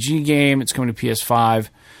vampire RPG game. It's coming to PS5.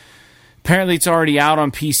 Apparently, it's already out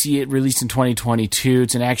on PC. It released in 2022.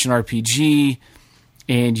 It's an action RPG,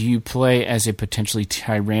 and you play as a potentially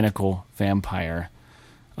tyrannical vampire.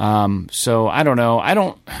 So I don't know.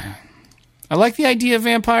 I like the idea of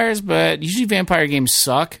vampires, but usually vampire games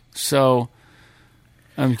suck. So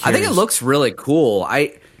I'm curious. I think it looks really cool.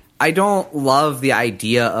 I don't love the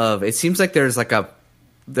idea of. It seems like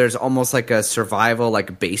there's almost like a survival,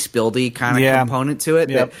 like base buildy kind of component to it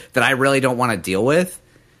that I really don't want to deal with.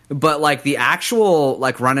 But like the actual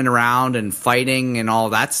like running around and fighting and all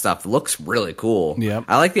that stuff looks really cool. Yep.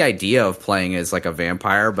 I like the idea of playing as like a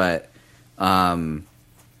vampire, but and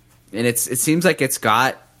it seems like it's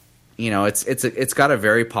got, you know, it's got a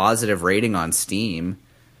very positive rating on Steam.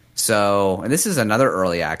 So, and this is another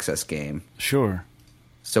early access game. Sure.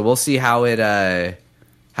 So we'll see how it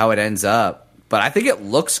ends up. But I think it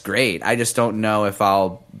looks great. I just don't know if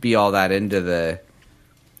I'll be all that into the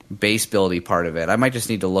base buildy part of it. I might just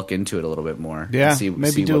need to look into it a little bit more. Yeah, see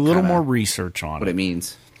do a little more research on what it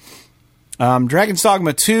means. Dragon's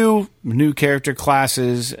Dogma 2, new character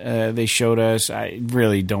classes they showed us. I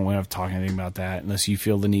really don't want to talk anything about that unless you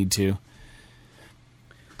feel the need to.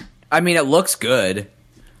 I mean, it looks good.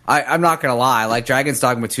 I'm not going to lie. Like, Dragon's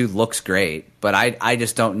Dogma 2 looks great, but I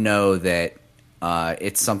just don't know that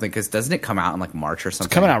it's something, because doesn't it come out in like March or something?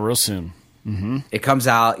 It's coming out real soon. Mm-hmm. It comes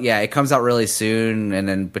out really soon, and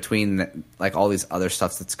then between like all these other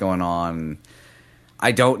stuff that's going on,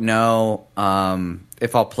 I don't know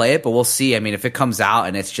if I'll play it, but we'll see. I mean, if it comes out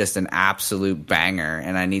and it's just an absolute banger,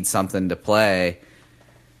 and I need something to play,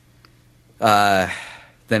 then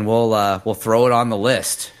we'll throw it on the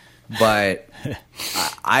list. But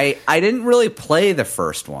I didn't really play the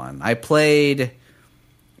first one. I played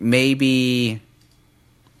maybe,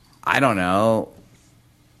 I don't know.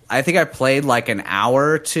 I think I played like an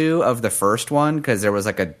hour or two of the first one because there was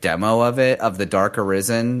like a demo of it, of the Dark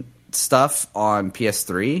Arisen stuff on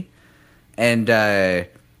PS3. And I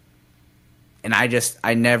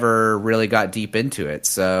never really got deep into it.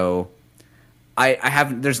 So I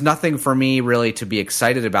have there's nothing for me really to be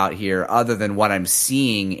excited about here other than what I'm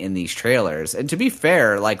seeing in these trailers. And to be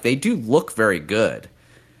fair, like they do look very good,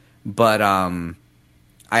 but I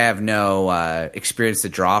have no experience to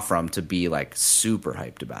draw from to be like super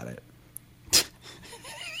hyped about it.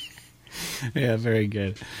 Yeah, very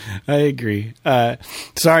good. I agree.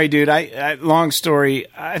 Sorry, dude. I long story.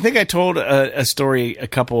 I think I told a story a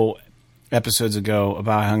couple episodes ago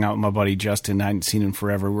about I hung out with my buddy Justin. I hadn't seen him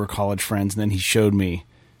forever. We were college friends, and then he showed me,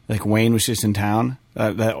 like, Wayne was just in town.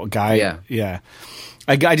 That guy. Yeah.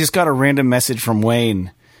 I just got a random message from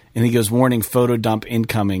Wayne, and he goes, "Warning, photo dump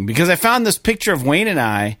incoming." Because I found this picture of Wayne and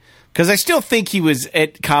I, because I still think he was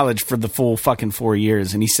at college for the full fucking 4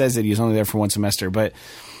 years, and he says that he was only there for one semester, but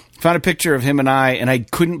found a picture of him and I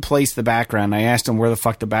couldn't place the background. I asked him where the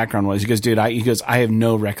fuck the background was. He goes, "Dude, I have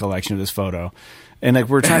no recollection of this photo." And like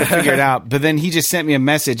we're trying to figure it out, but then he just sent me a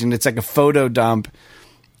message, and it's like a photo dump,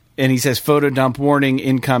 and he says, "Photo dump warning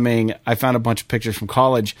incoming." I found a bunch of pictures from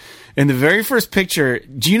college, and the very first picture.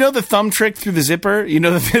 Do you know the thumb trick through the zipper? You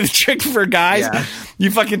know the trick for guys. Yeah.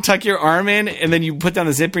 You fucking tuck your arm in, and then you put down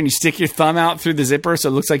the zipper, and you stick your thumb out through the zipper, so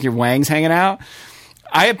it looks like your wang's hanging out.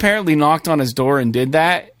 I apparently knocked on his door and did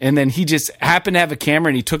that, and then he just happened to have a camera,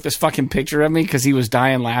 and he took this fucking picture of me because he was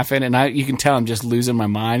dying laughing, and you can tell I'm just losing my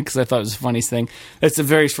mind because I thought it was the funniest thing. That's the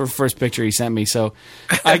very first picture he sent me, so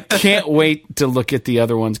I can't wait to look at the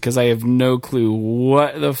other ones because I have no clue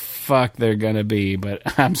what the fuck they're going to be, but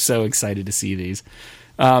I'm so excited to see these.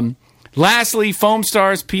 Lastly, Foam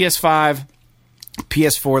Stars PS5.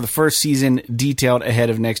 PS4, the first season detailed ahead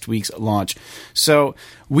of next week's launch. So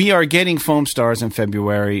we are getting Foam Stars in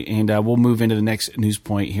February, and we'll move into the next news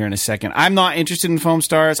point here in a second. I'm not interested in Foam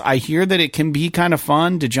Stars. I hear that it can be kind of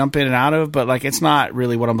fun to jump in and out of, but like it's not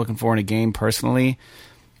really what I'm looking for in a game personally.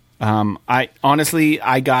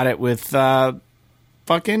 I got it with the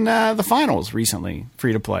finals recently,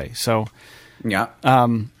 free to play. So yeah,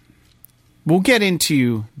 we'll get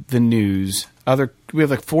into the news. We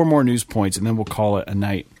have like 4 more news points, and then we'll call it a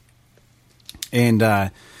night. And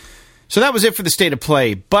so that was it for the state of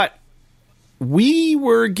play. But we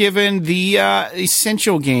were given the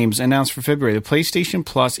essential games announced for February, the PlayStation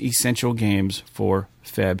Plus essential games for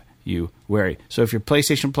February. So if you're a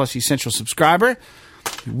PlayStation Plus essential subscriber,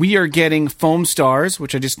 we are getting Foam Stars,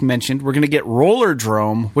 which I just mentioned. We're going to get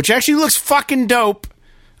Rollerdrome, which actually looks fucking dope.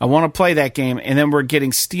 I want to play that game. And then we're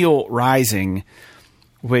getting Steel Rising,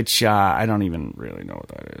 which I don't even really know what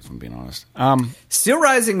that is, if I'm being honest. Steel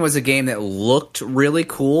Rising was a game that looked really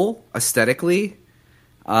cool aesthetically,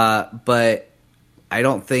 but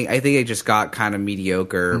I think it just got kind of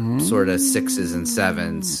mediocre, sort of 6s and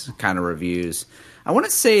 7s kind of reviews. I want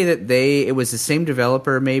to say that it was the same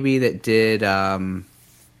developer maybe that did. Oh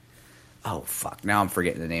fuck! Now I'm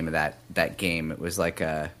forgetting the name of that game. It was like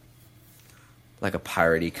a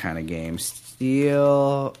piratey kind of game.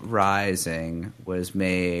 Steel Rising was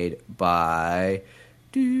made by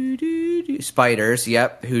Spiders,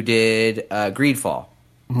 who did Greedfall.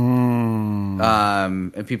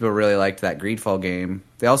 And people really liked that Greedfall game.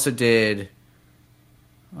 They also did...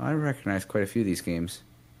 I recognize quite a few of these games.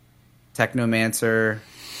 Technomancer,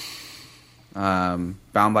 Bound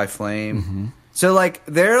by Flame. Mm-hmm. So, like,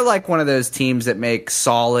 they're like one of those teams that make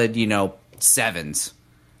solid, 7s.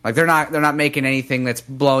 Like they're not making anything that's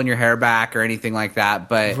blowing your hair back or anything like that.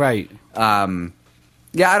 But right, I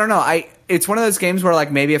don't know. It's one of those games where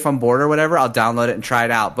like maybe if I'm bored or whatever, I'll download it and try it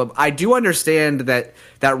out. But I do understand that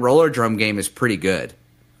Rollerdrome game is pretty good.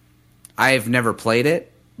 I've never played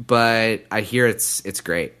it, but I hear it's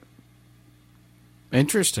great.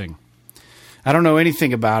 Interesting. I don't know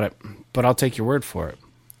anything about it, but I'll take your word for it.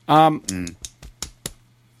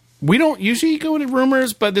 We don't usually go into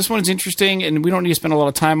rumors, but this one's interesting, and we don't need to spend a lot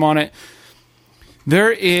of time on it.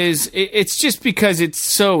 It's just because it's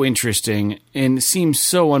so interesting and seems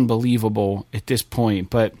so unbelievable at this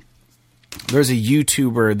point, but there's a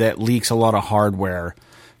YouTuber that leaks a lot of hardware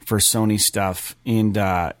for Sony stuff, and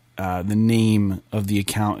the name of the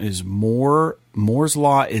account is Moore's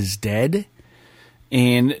Law is Dead,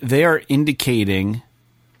 and they are indicating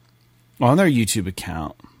on their YouTube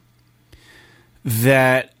account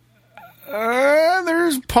that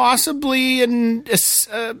there's possibly a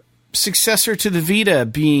successor to the Vita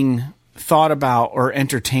being thought about or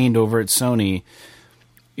entertained over at Sony,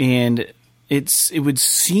 and it would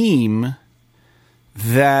seem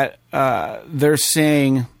that they're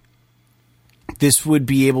saying this would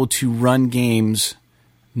be able to run games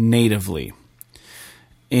natively.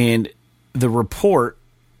 And the report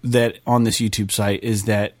that on this YouTube site is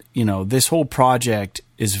that, this whole project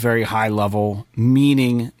is very high level,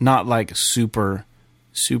 meaning not like super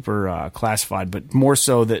super classified, but more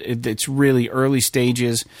so that it's really early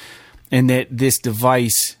stages, and that this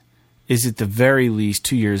device is at the very least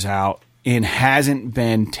 2 years out and hasn't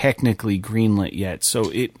been technically greenlit yet.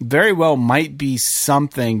 So it very well might be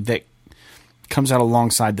something that comes out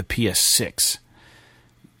alongside the PS6.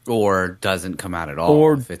 Or doesn't come out at all,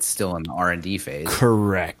 or if it's still in the R&D phase.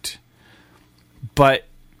 Correct. But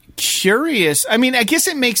curious, I mean, I guess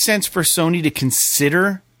it makes sense for Sony to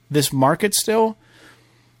consider this market still,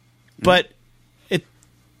 but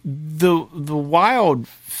the wild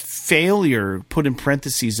failure, put in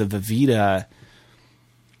parentheses, of the Vita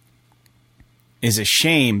is a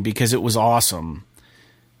shame because it was awesome.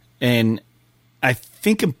 And I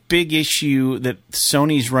think a big issue that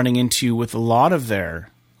Sony's running into with a lot of their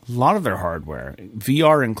hardware,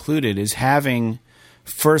 VR included, is having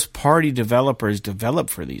first-party developers develop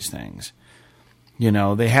for these things. You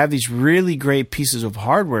know, they have these really great pieces of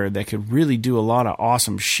hardware that could really do a lot of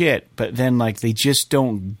awesome shit, but then like they just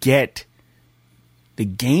don't get the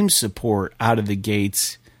game support out of the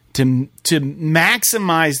gates to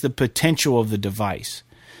maximize the potential of the device.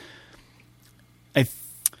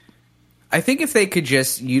 I think if they could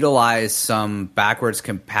just utilize some backwards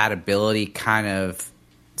compatibility kind of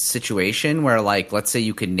situation where, like, let's say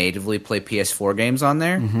you could natively play PS4 games on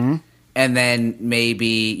there, and then maybe,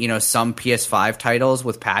 you know, some PS5 titles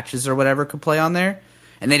with patches or whatever could play on there,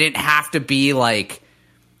 and they didn't have to be like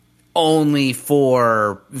only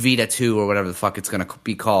for Vita 2 or whatever the fuck it's going to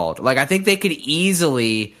be called. Like, I think they could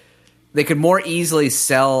more easily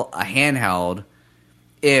sell a handheld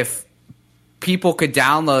if people could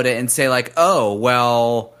download it and say like, oh,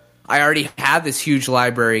 well, I already have this huge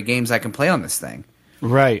library of games I can play on this thing.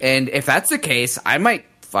 Right. And if that's the case, I might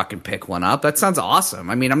fucking pick one up. That sounds awesome.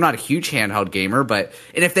 I mean, I'm not a huge handheld gamer, but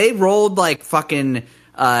and if they rolled like fucking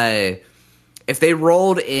if they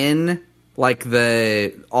rolled in like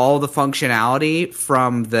all the functionality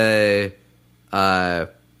from the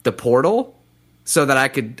Portal, so that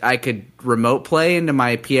I could remote play into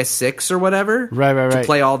my PS6 or whatever, right, to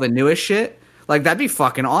play all the newest shit. Like, that'd be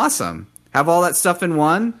fucking awesome. Have all that stuff in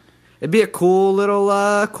one. It'd be a cool little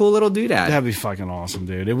doodad. That'd be fucking awesome,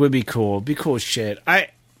 dude. It would be cool. It'd be cool as shit.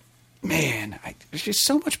 There's just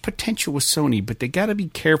so much potential with Sony, but they got to be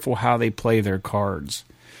careful how they play their cards.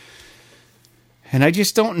 And I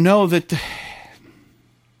just don't know that,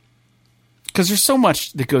 because there's so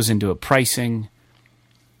much that goes into it: pricing,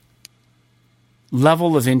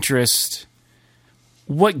 level of interest,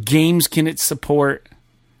 what games can it support,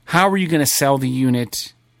 how are you going to sell the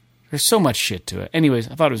unit? There's so much shit to it. Anyways,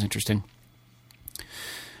 I thought it was interesting.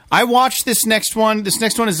 I watched this next one. This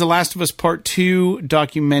next one is The Last of Us Part 2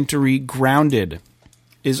 documentary. Grounded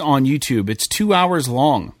is on YouTube. It's 2 hours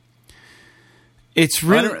long. It's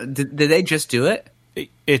really... Did they just do it?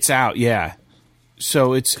 It's out, yeah.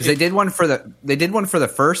 So it's... Because they did one for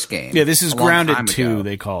the first game. Yeah, this is Grounded 2,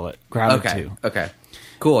 they call it. Grounded 2. Okay.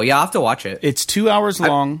 Cool. Yeah, I'll have to watch it. It's 2 hours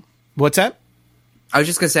long. What's that? I was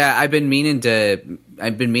just gonna say I've been meaning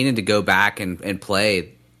to go back and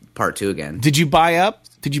play Part 2 again. Did you buy up?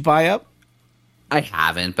 I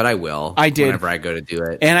haven't, but I will. I did whenever I go to do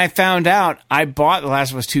it. And I found out I bought The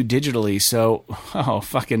Last of Us 2 digitally, so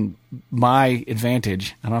fucking my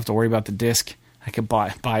advantage. I don't have to worry about the disc. I could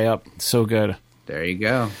buy up. So good. There you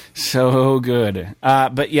go. So good.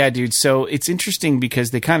 But yeah, dude. So it's interesting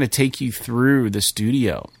because they kind of take you through the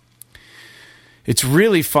studio. It's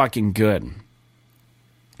really fucking good.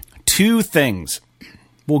 Two things.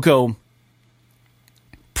 We'll go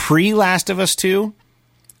pre-Last of Us 2,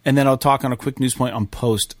 and then I'll talk on a quick news point on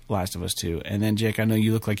post-Last of Us 2. And then, Jake, I know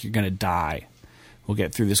you look like you're going to die. We'll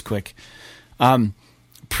get through this quick.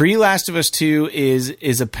 Pre-Last of Us 2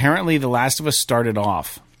 is apparently The Last of Us started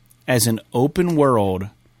off as an open-world,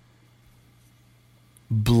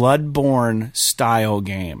 Bloodborne-style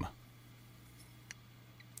game.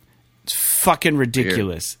 It's fucking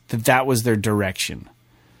ridiculous that was their direction.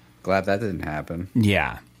 Glad that didn't happen.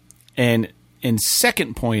 Yeah. And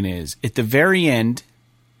second point is, at the very end,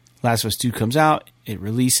 Last of Us 2 comes out, it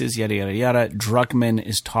releases, yada, yada, yada. Druckmann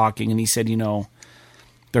is talking, and he said,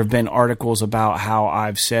 there have been articles about how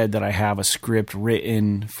I've said that I have a script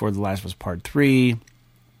written for The Last of Us Part 3.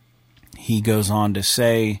 He goes on to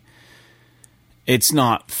say it's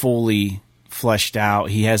not fully fleshed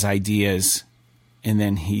out. He has ideas, and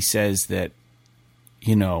then he says that,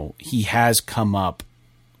 he has come up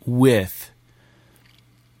with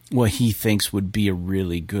what he thinks would be a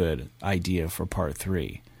really good idea for Part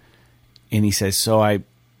 3. And he says, so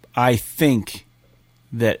I think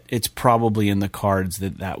that it's probably in the cards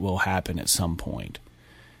that will happen at some point.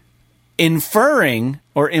 Inferring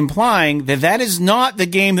or implying that is not the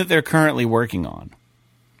game that they're currently working on.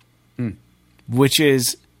 which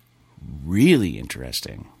is really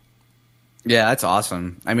interesting. Yeah, that's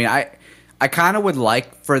awesome. I mean, I kind of would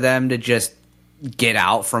like for them to just get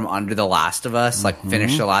out from under The Last of Us, like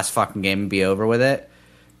finish the last fucking game and be over with it.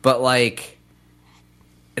 But like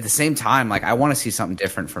at the same time, like I want to see something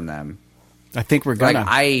different from them. I think we're gonna.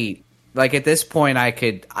 Like at this point,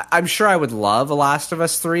 I'm sure I would love a Last of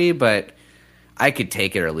Us 3, but I could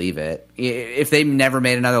take it or leave it. If they never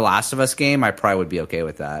made another Last of Us game, I probably would be okay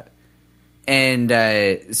with that. And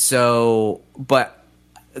but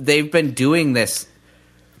they've been doing this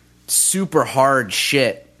super hard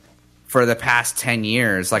shit for the past 10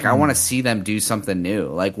 years. Like, I want to see them do something new.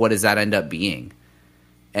 Like, what does that end up being?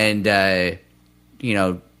 And, you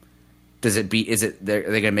know, are they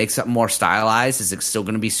going to make something more stylized? Is it still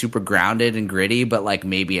going to be super grounded and gritty, but like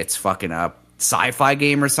maybe it's fucking a sci-fi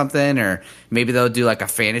game or something? Or maybe they'll do like a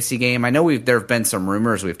fantasy game. I know there have been some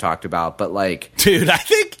rumors we've talked about, but like, dude, I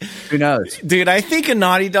think who knows? Dude, I think a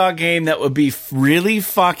Naughty Dog game that would be really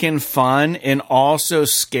fucking fun and also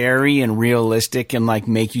scary and realistic and like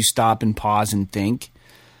make you stop and pause and think.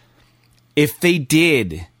 If they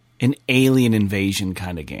did an alien invasion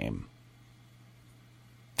kind of game.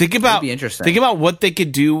 Think about what they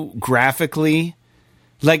could do graphically.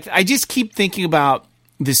 Like, I just keep thinking about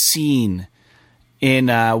the scene in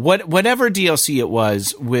whatever DLC it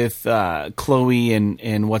was with Chloe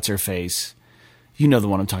and what's her face. You know the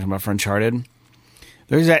one I'm talking about for Uncharted.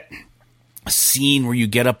 There's that scene where you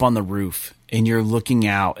get up on the roof and you're looking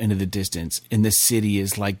out into the distance and the city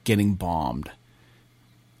is like getting bombed.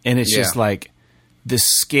 And it's just like the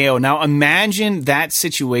scale. Now imagine that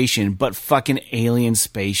situation, but fucking alien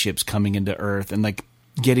spaceships coming into Earth and like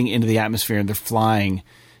getting into the atmosphere and they're flying.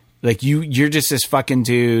 Like you're just this fucking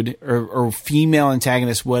dude or female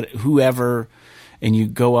antagonist, whoever, and you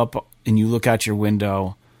go up and you look out your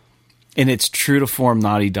window and it's true to form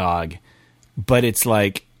Naughty Dog, but it's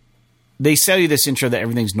like they sell you this intro that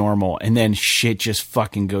everything's normal and then shit just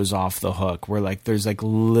fucking goes off the hook where like there's like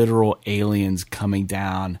literal aliens coming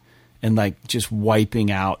down and like just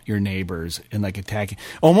wiping out your neighbors and like attacking,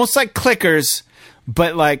 almost like clickers,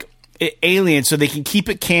 but like aliens, so they can keep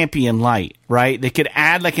it campy and light, right? They could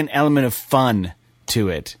add like an element of fun to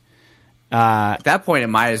it. At that point, it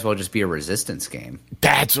might as well just be a Resistance game.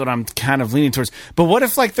 That's what I'm kind of leaning towards. But what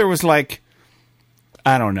if like there was like,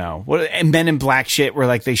 I don't know, Men in Black shit where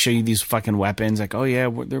like they show you these fucking weapons, like, oh yeah,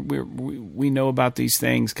 we know about these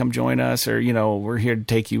things, come join us, or you know, we're here to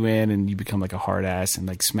take you in, and you become like a hard ass and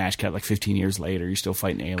like smash cut like 15 years later, you're still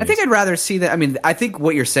fighting aliens. I think I'd rather see that. I mean, I think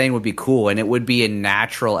what you're saying would be cool, and it would be a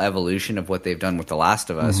natural evolution of what they've done with The Last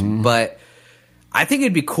of Us. But I think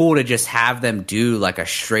it'd be cool to just have them do like a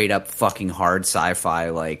straight up fucking hard sci-fi,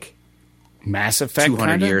 like Mass Effect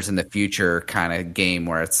 200 kinda? years in the future kind of game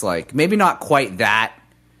where it's like maybe not quite that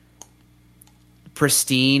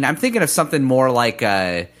pristine. I'm thinking of something more like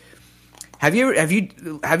have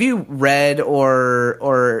you read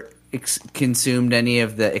or consumed any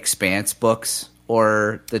of the Expanse books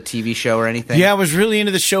or the TV show or anything? Yeah, I was really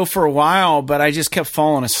into the show for a while, but I just kept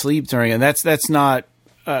falling asleep during it. That's not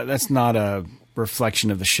a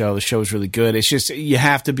reflection of the show. The show is really good. It's just you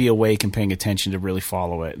have to be awake and paying attention to really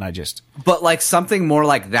follow it. And but like something more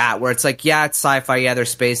like that, where it's like, yeah, it's sci-fi, yeah, there's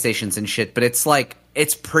space stations and shit, but it's like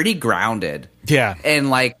it's pretty grounded. Yeah, and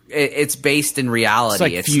like it's based in reality. It's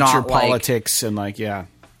like it's future not politics and like yeah,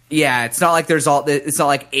 it's not like it's not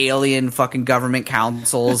like alien fucking government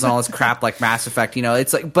councils and all this crap like Mass Effect. You know,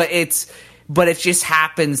 it's like, but it just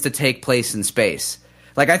happens to take place in space.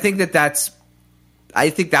 Like I think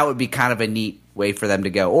that would be kind of a neat way for them to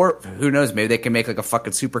go. Or who knows, maybe they can make like a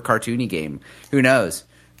fucking super cartoony game. Who knows?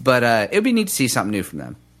 But it would be neat to see something new from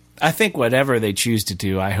them. I think whatever they choose to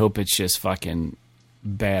do, I hope it's just fucking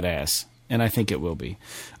badass. And I think it will be.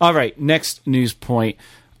 All right, next news point.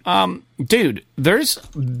 Dude, there's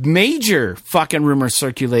major fucking rumors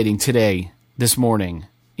circulating today, this morning,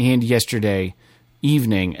 and yesterday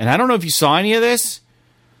evening. And I don't know if you saw any of this,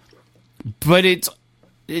 but it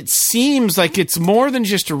seems like it's more than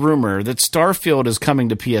just a rumor that Starfield is coming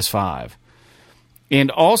to PS5. And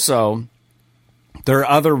also, there are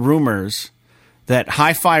other rumors that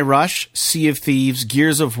Hi-Fi Rush, Sea of Thieves,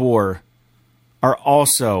 Gears of War are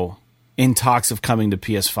also in talks of coming to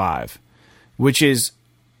PS5, which is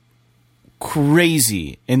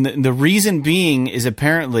crazy. And the reason being is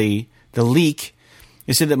apparently the leak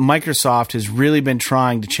is said that Microsoft has really been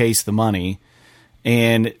trying to chase the money.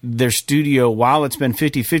 And their studio, while it's been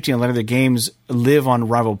 50-50 and a lot of their games live on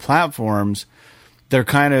rival platforms, they're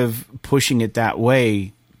kind of pushing it that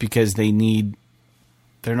way because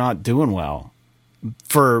they're not doing well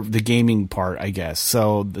for the gaming part, I guess.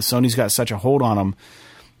 So the Sony's got such a hold on them.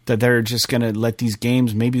 that they're just going to let these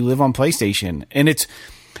games maybe live on PlayStation. And it's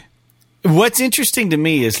what's interesting to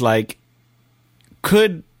me is like,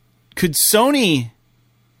 could Sony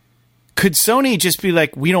just be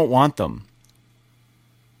like, we don't want them?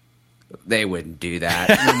 They wouldn't do that.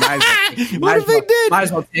 I mean, What if they did? Might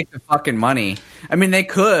as well take the fucking money. I mean, they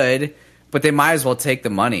could, but they might as well take the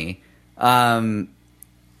money.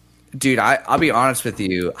 Dude, I'll be honest with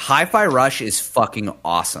you. Hi-Fi Rush is fucking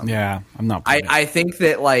awesome. Yeah, I'm not. I think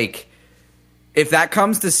that like if that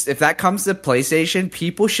comes to PlayStation,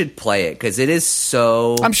 people should play it because it is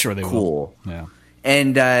so. I'm sure they cool. will. Yeah,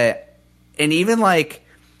 and even like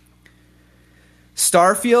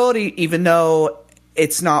Starfield, even though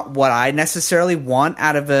it's not what I necessarily want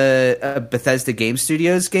out of a Bethesda Game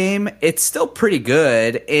Studios game, it's still pretty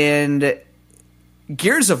good. And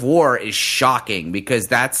Gears of War is shocking because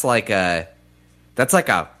that's like a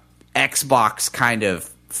Xbox kind of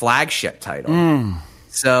flagship title.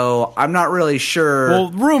 So I'm not really sure.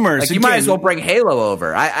 Well, rumors. Like, you again, might as well bring Halo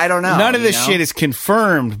over. I don't know. None of this shit is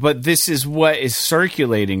confirmed, but this is what is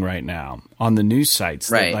circulating right now on the news sites.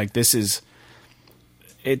 Right. Like this is.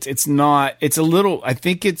 It's not. It's a little. I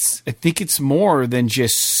think it's more than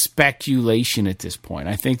just speculation at this point.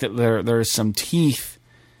 I think that there is some teeth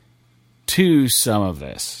to some of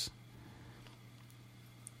this.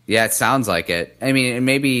 Yeah, it sounds like it. I mean,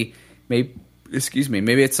 maybe excuse me,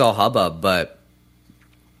 maybe it's all hubbub, but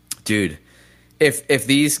dude, if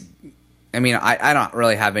these, I mean, I don't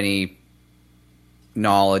really have any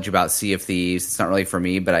knowledge about Sea of Thieves. It's not really for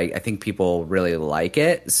me, but I think people really like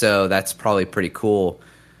it, so that's probably pretty cool.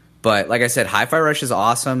 But like I said, Hi-Fi Rush is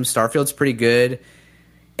awesome. Starfield's pretty good,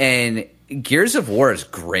 and Gears of War is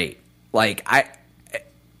great. Like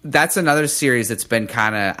that's another series that's been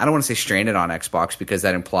kind of, I don't want to say stranded on Xbox because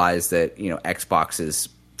that implies that, you know, Xbox is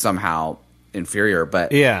somehow inferior.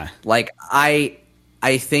 But yeah, like I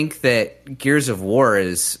think that Gears of War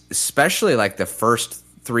is, especially like the first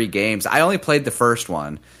 3 games. I only played the first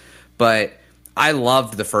one, but I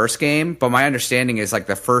loved the first game. But my understanding is like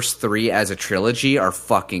the first 3 as a trilogy are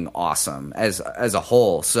fucking awesome as a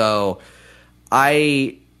whole. So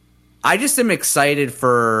I just am excited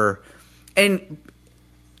for, and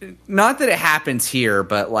not that it happens here,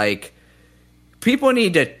 but like people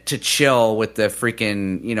need to chill with the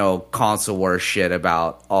freaking, you know, console war shit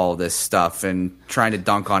about all this stuff and trying to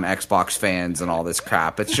dunk on Xbox fans and all this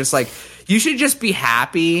crap. It's just like, you should just be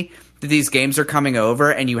happy that these games are coming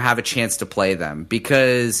over and you have a chance to play them,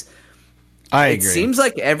 because I agree. It seems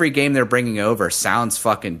like every game they're bringing over sounds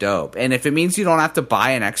fucking dope. And if it means you don't have to buy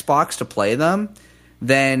an Xbox to play them,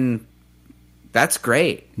 then that's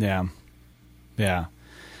great. Yeah. Yeah.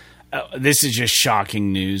 This is just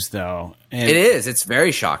shocking news, though. And it is. It's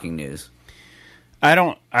very shocking news. I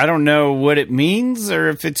don't know what it means or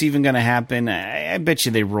if it's even going to happen. I bet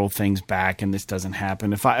you they roll things back and this doesn't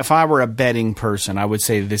happen. If I were a betting person, I would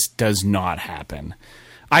say this does not happen.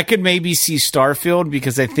 I could maybe see Starfield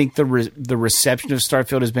because I think the reception of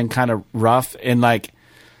Starfield has been kind of rough. And like,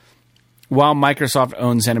 while Microsoft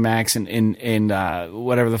owns ZeniMax and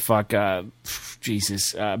whatever the fuck,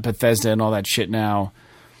 Bethesda and all that shit now.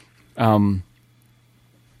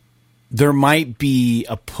 There might be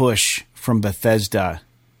a push from Bethesda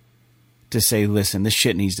to say, listen, this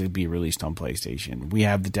shit needs to be released on PlayStation. We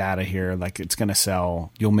have the data here. Like, it's going to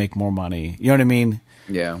sell. You'll make more money. You know what I mean?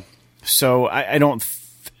 Yeah. So I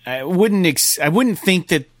wouldn't think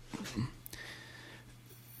that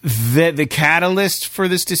the catalyst for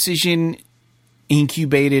this decision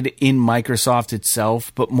incubated in Microsoft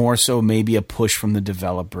itself, but more so maybe a push from the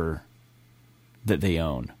developer that they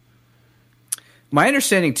own. My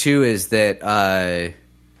understanding too is that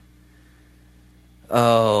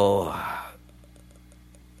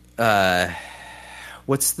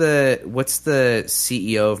what's the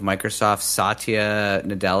CEO of Microsoft, Satya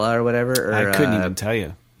Nadella or whatever? Or, I couldn't even tell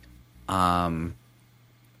you.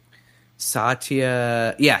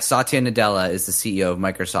 Satya Nadella is the CEO of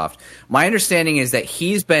Microsoft. My understanding is that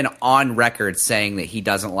he's been on record saying that he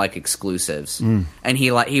doesn't like exclusives, and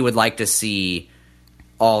he would like to see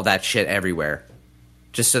all that shit everywhere,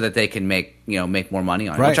 just so that they can make more money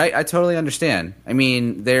on it. Right. Which I totally understand. I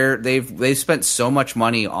mean, they've spent so much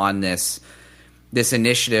money on this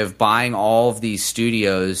initiative, buying all of these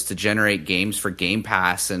studios to generate games for Game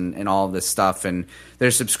Pass and all of this stuff, and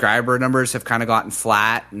their subscriber numbers have kind of gotten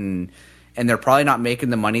flat, and they're probably not making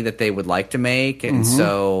the money that they would like to make, and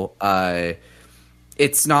so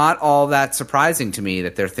it's not all that surprising to me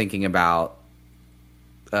that they're thinking about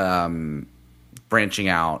branching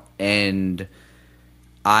out. And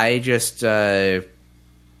I just I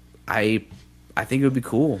think it would be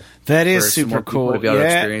cool. That is super cool to be able to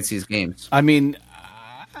experience these games. I mean,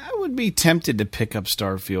 would be tempted to pick up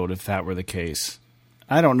Starfield if that were the case.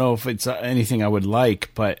 I don't know if it's anything I would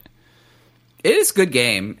like, but it is a good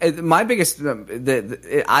game. My biggest,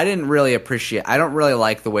 I didn't really appreciate. I don't really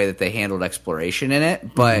like the way that they handled exploration in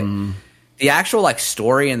it, but the actual like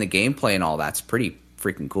story and the gameplay and all that's pretty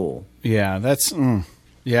freaking cool. Yeah, that's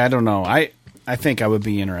yeah. I don't know. I think I would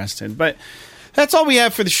be interested, but that's all we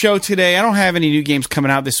have for the show today. I don't have any new games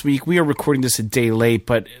coming out this week. We are recording this a day late,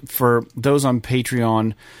 but for those on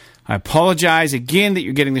Patreon, I apologize again that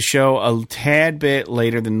you're getting the show a tad bit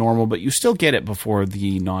later than normal, but you still get it before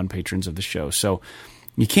the non-patrons of the show. So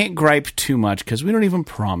you can't gripe too much because we don't even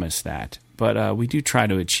promise that. But we do try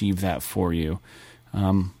to achieve that for you.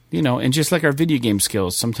 And just like our video game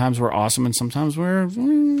skills, sometimes we're awesome and sometimes we're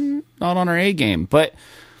not on our A game. But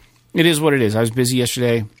it is what it is. I was busy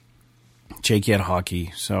yesterday. Jake had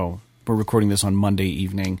hockey, so we're recording this on Monday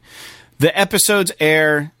evening. The episodes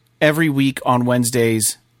air every week on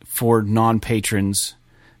Wednesdays for non-patrons,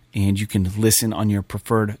 and you can listen on your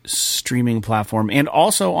preferred streaming platform and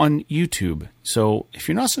also on YouTube. So if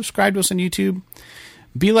you're not subscribed to us on YouTube,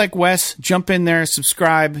 be like Wes, jump in there,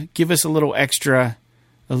 subscribe, give us a little extra,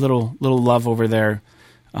 a little love over there.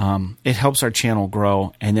 It helps our channel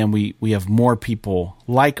grow, and then we have more people,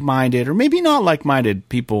 like-minded or maybe not like-minded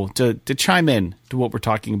people, to chime in to what we're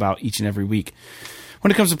talking about each and every week.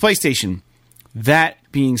 When it comes to PlayStation, that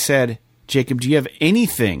being said, Jacob, do you have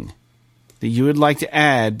anything that you would like to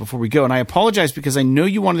add before we go? And I apologize because I know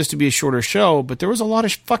you wanted this to be a shorter show, but there was a lot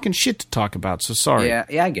of fucking shit to talk about, so sorry. Yeah,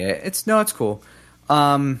 I get it. It's cool.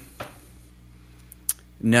 I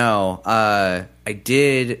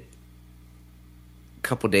did a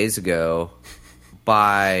couple days ago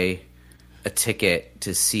buy a ticket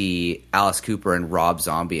to see Alice Cooper and Rob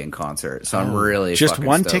Zombie in concert. So I'm really just fucking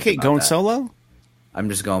one stoked ticket about going that. solo? I'm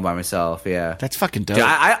just going by myself, yeah. That's fucking dope. Dude,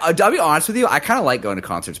 I'll be honest with you, I kind of like going to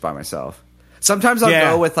concerts by myself. Sometimes I'll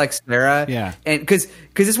go with like Sarah, and because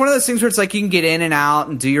it's one of those things where it's like you can get in and out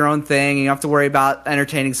and do your own thing, and you don't have to worry about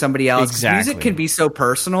entertaining somebody else. Exactly. Music can be so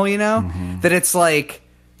personal, that it's like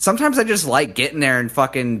sometimes I just like getting there and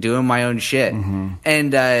fucking doing my own shit.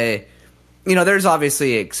 And there's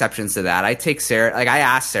obviously exceptions to that. I take Sarah, like I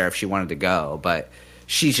asked Sarah if she wanted to go, but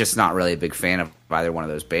she's just not really a big fan of either one of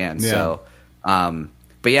those bands. Yeah. So.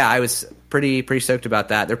 But yeah, I was pretty stoked about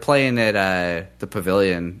that. They're playing at the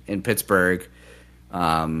Pavilion in Pittsburgh,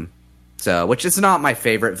 which is not my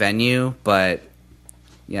favorite venue, but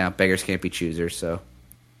yeah, beggars can't be choosers. So,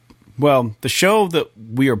 well, the show that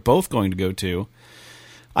we are both going to go to,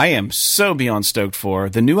 I am so beyond stoked for.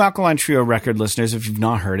 The new Alkaline Trio record, listeners, if you've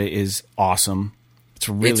not heard it, is awesome. It's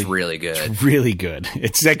really good. It's really good.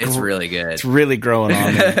 It's really good. It's really growing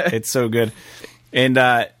on me. It's so good,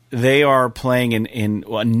 and they are playing in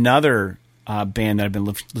another band that I've been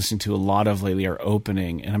listening to a lot of lately are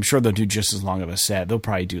opening, and I'm sure they'll do just as long of a set. They'll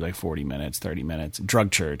probably do like 40 minutes, 30 minutes.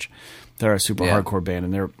 Drug Church. They're a super hardcore band,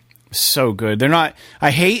 and they're so good. They're not.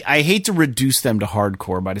 I hate to reduce them to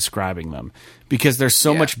hardcore by describing them because they're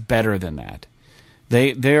so much better than that.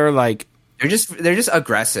 They're like they're just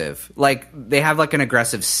aggressive. Like they have like an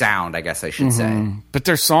aggressive sound, I guess I should say. But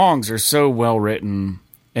their songs are so well written.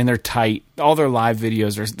 And they're tight. All their live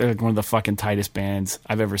videos they're one of the fucking tightest bands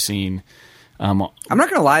I've ever seen. I'm not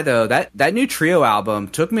gonna lie though, that new Trio album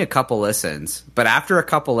took me a couple listens, but after a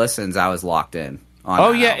couple listens, I was locked in.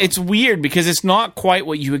 It's weird because it's not quite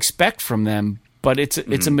what you expect from them, but it's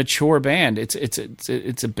a mature band. It's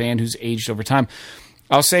a band who's aged over time.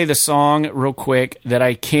 I'll say the song real quick that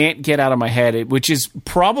I can't get out of my head, which is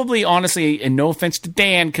probably honestly, and no offense to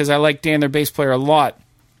Dan, because I like Dan, their bass player, a lot.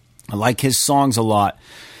 I like his songs a lot.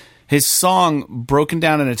 His song, Broken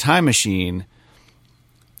Down in a Time Machine,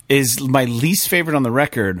 is my least favorite on the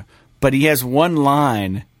record, but he has one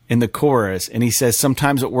line in the chorus, and he says,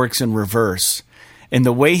 sometimes it works in reverse. And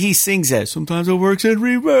the way he sings it, sometimes it works in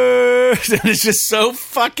reverse, and it's just so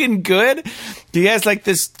fucking good. He has like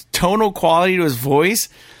this tonal quality to his voice.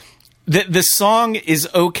 The song is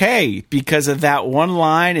okay because of that one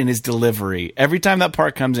line and his delivery. Every time that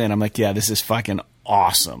part comes in, I'm like, yeah, this is fucking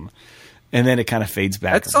awesome. And then it kind of fades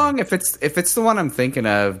back. That song, if it's the one I'm thinking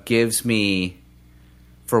of, gives me,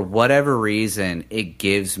 for whatever reason, it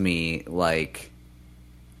gives me like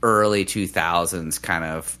early 2000s kind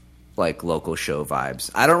of like local show vibes.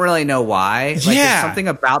 I don't really know why. Like, there's something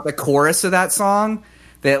about the chorus of that song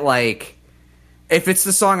that, like, if it's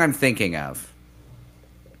the song I'm thinking of.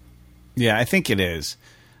 Yeah, I think it is.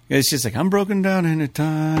 It's just like, I'm broken down in a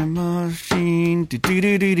time machine.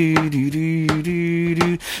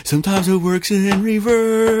 Sometimes it works in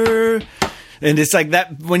reverse. And it's like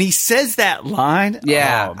that, when he says that line.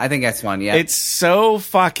 Yeah, I think that's one, yeah. It's so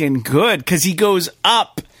fucking good because he goes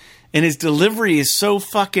up and his delivery is so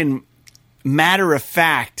fucking matter of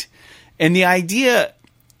fact. And the idea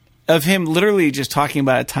of him literally just talking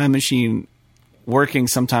about a time machine working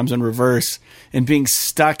sometimes in reverse and being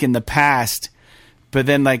stuck in the past, but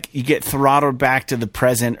then like you get throttled back to the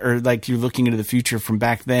present, or like you're looking into the future from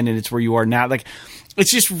back then and it's where you are now. Like,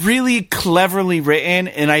 it's just really cleverly written,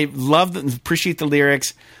 and I love and appreciate the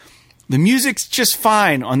lyrics. The music's just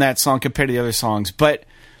fine on that song compared to the other songs, but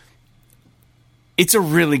it's a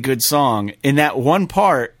really good song. And that one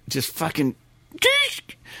part just fucking...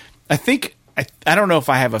 I think... I don't know if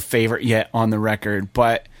I have a favorite yet on the record,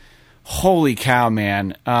 but holy cow,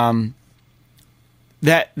 man.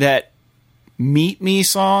 That Meet Me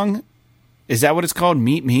song, is that what it's called?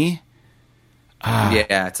 Meet Me?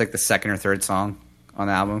 Yeah, it's like the second or third song on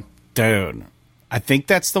the album. Dude, I think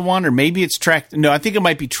that's the one, or maybe it's track... No, I think it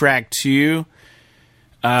might be track 2.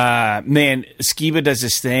 Man, Skiba does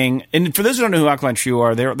this thing. And for those who don't know who Alkaline Trio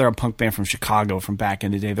are, they're a punk band from Chicago from back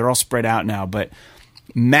in the day. They're all spread out now, but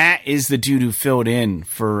Matt is the dude who filled in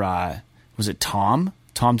for, was it Tom?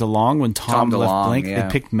 Tom DeLonge? When Tom left Blink, yeah.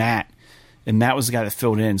 They picked Matt, and Matt was the guy that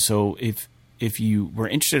filled in. So if you were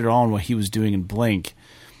interested at all in what he was doing in Blink,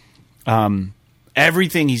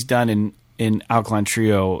 everything he's done in Alkaline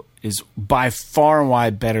Trio is by far and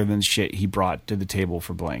wide better than the shit he brought to the table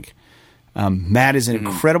for Blink. Matt is an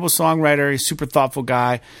incredible songwriter. He's a super thoughtful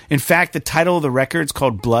guy. In fact, the title of the record is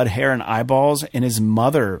called Blood, Hair, and Eyeballs, and his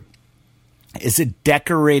mother is a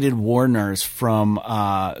decorated war nurse from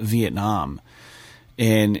Vietnam.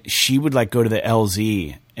 And she would like go to the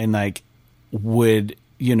LZ and like would,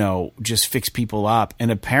 you know, just fix people up.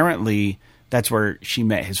 And apparently that's where she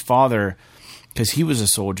met his father, because he was a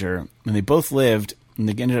soldier, and they both lived, and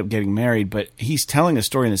they ended up getting married. But he's telling a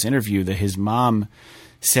story in this interview that his mom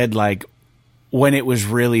said, like, when it was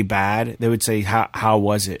really bad, they would say, how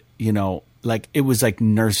was it? You know, like it was like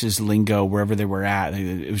nurses lingo wherever they were at.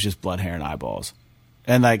 It was just blood, hair, and eyeballs.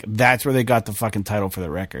 And like, that's where they got the fucking title for the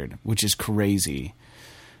record, which is crazy.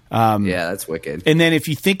 Yeah, that's wicked. And then if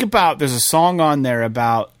you think about, there's a song on there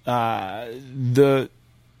about I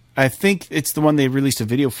think it's the one they released a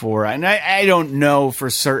video for, and I don't know for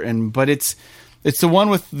certain, but it's the one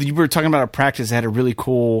with, you were talking about a practice that had a really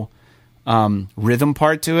cool rhythm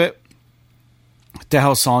part to it. What the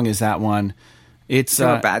hell song is that one? It's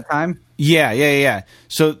a Bad Time? Yeah.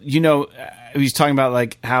 So, you know, he's talking about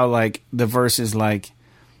like how like the verse is like,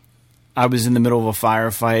 I was in the middle of a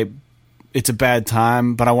firefight. It's a bad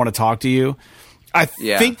time, but I want to talk to you. I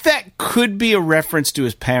think that could be a reference to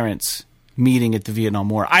his parents meeting at the Vietnam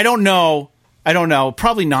War. I don't know.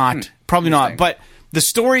 Probably not. But the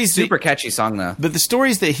stories... Super catchy song, though. But the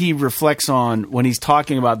stories that he reflects on when he's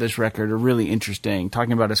talking about this record are really interesting.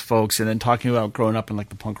 Talking about his folks, and then talking about growing up in like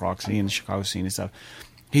the punk rock scene, the Chicago scene and stuff.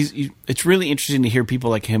 It's really interesting to hear people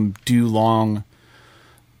like him do long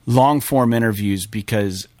form interviews,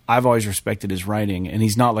 because I've always respected his writing, and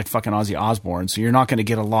he's not like fucking Ozzy Osbourne, so you're not going to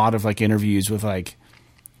get a lot of like interviews with like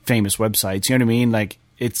famous websites. You know what I mean? Like,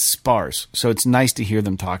 it's sparse, so it's nice to hear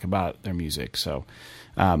them talk about their music. So,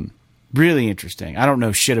 really interesting. I don't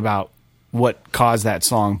know shit about what caused that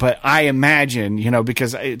song, but I imagine, you know,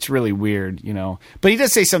 because it's really weird, you know. But he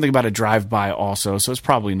does say something about a drive-by also, so it's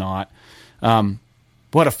probably not.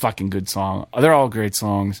 What a fucking good song. They're all great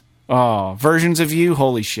songs. Oh, Versions of You,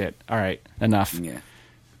 holy shit. All right, enough. Yeah.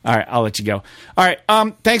 All right, I'll let you go. All right,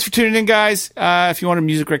 thanks for tuning in, guys. If you want a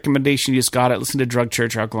music recommendation, you just got it. Listen to Drug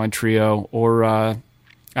Church, Alkaline Trio, or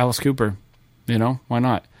Alice Cooper. You know, why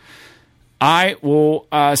not? I will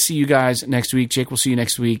see you guys next week. Jake will see you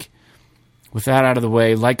next week. With that out of the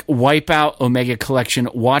way, like Wipeout, Omega Collection,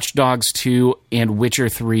 Watch Dogs 2, and Witcher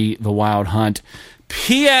 3, The Wild Hunt.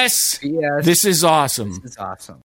 P.S. This is awesome. This is awesome.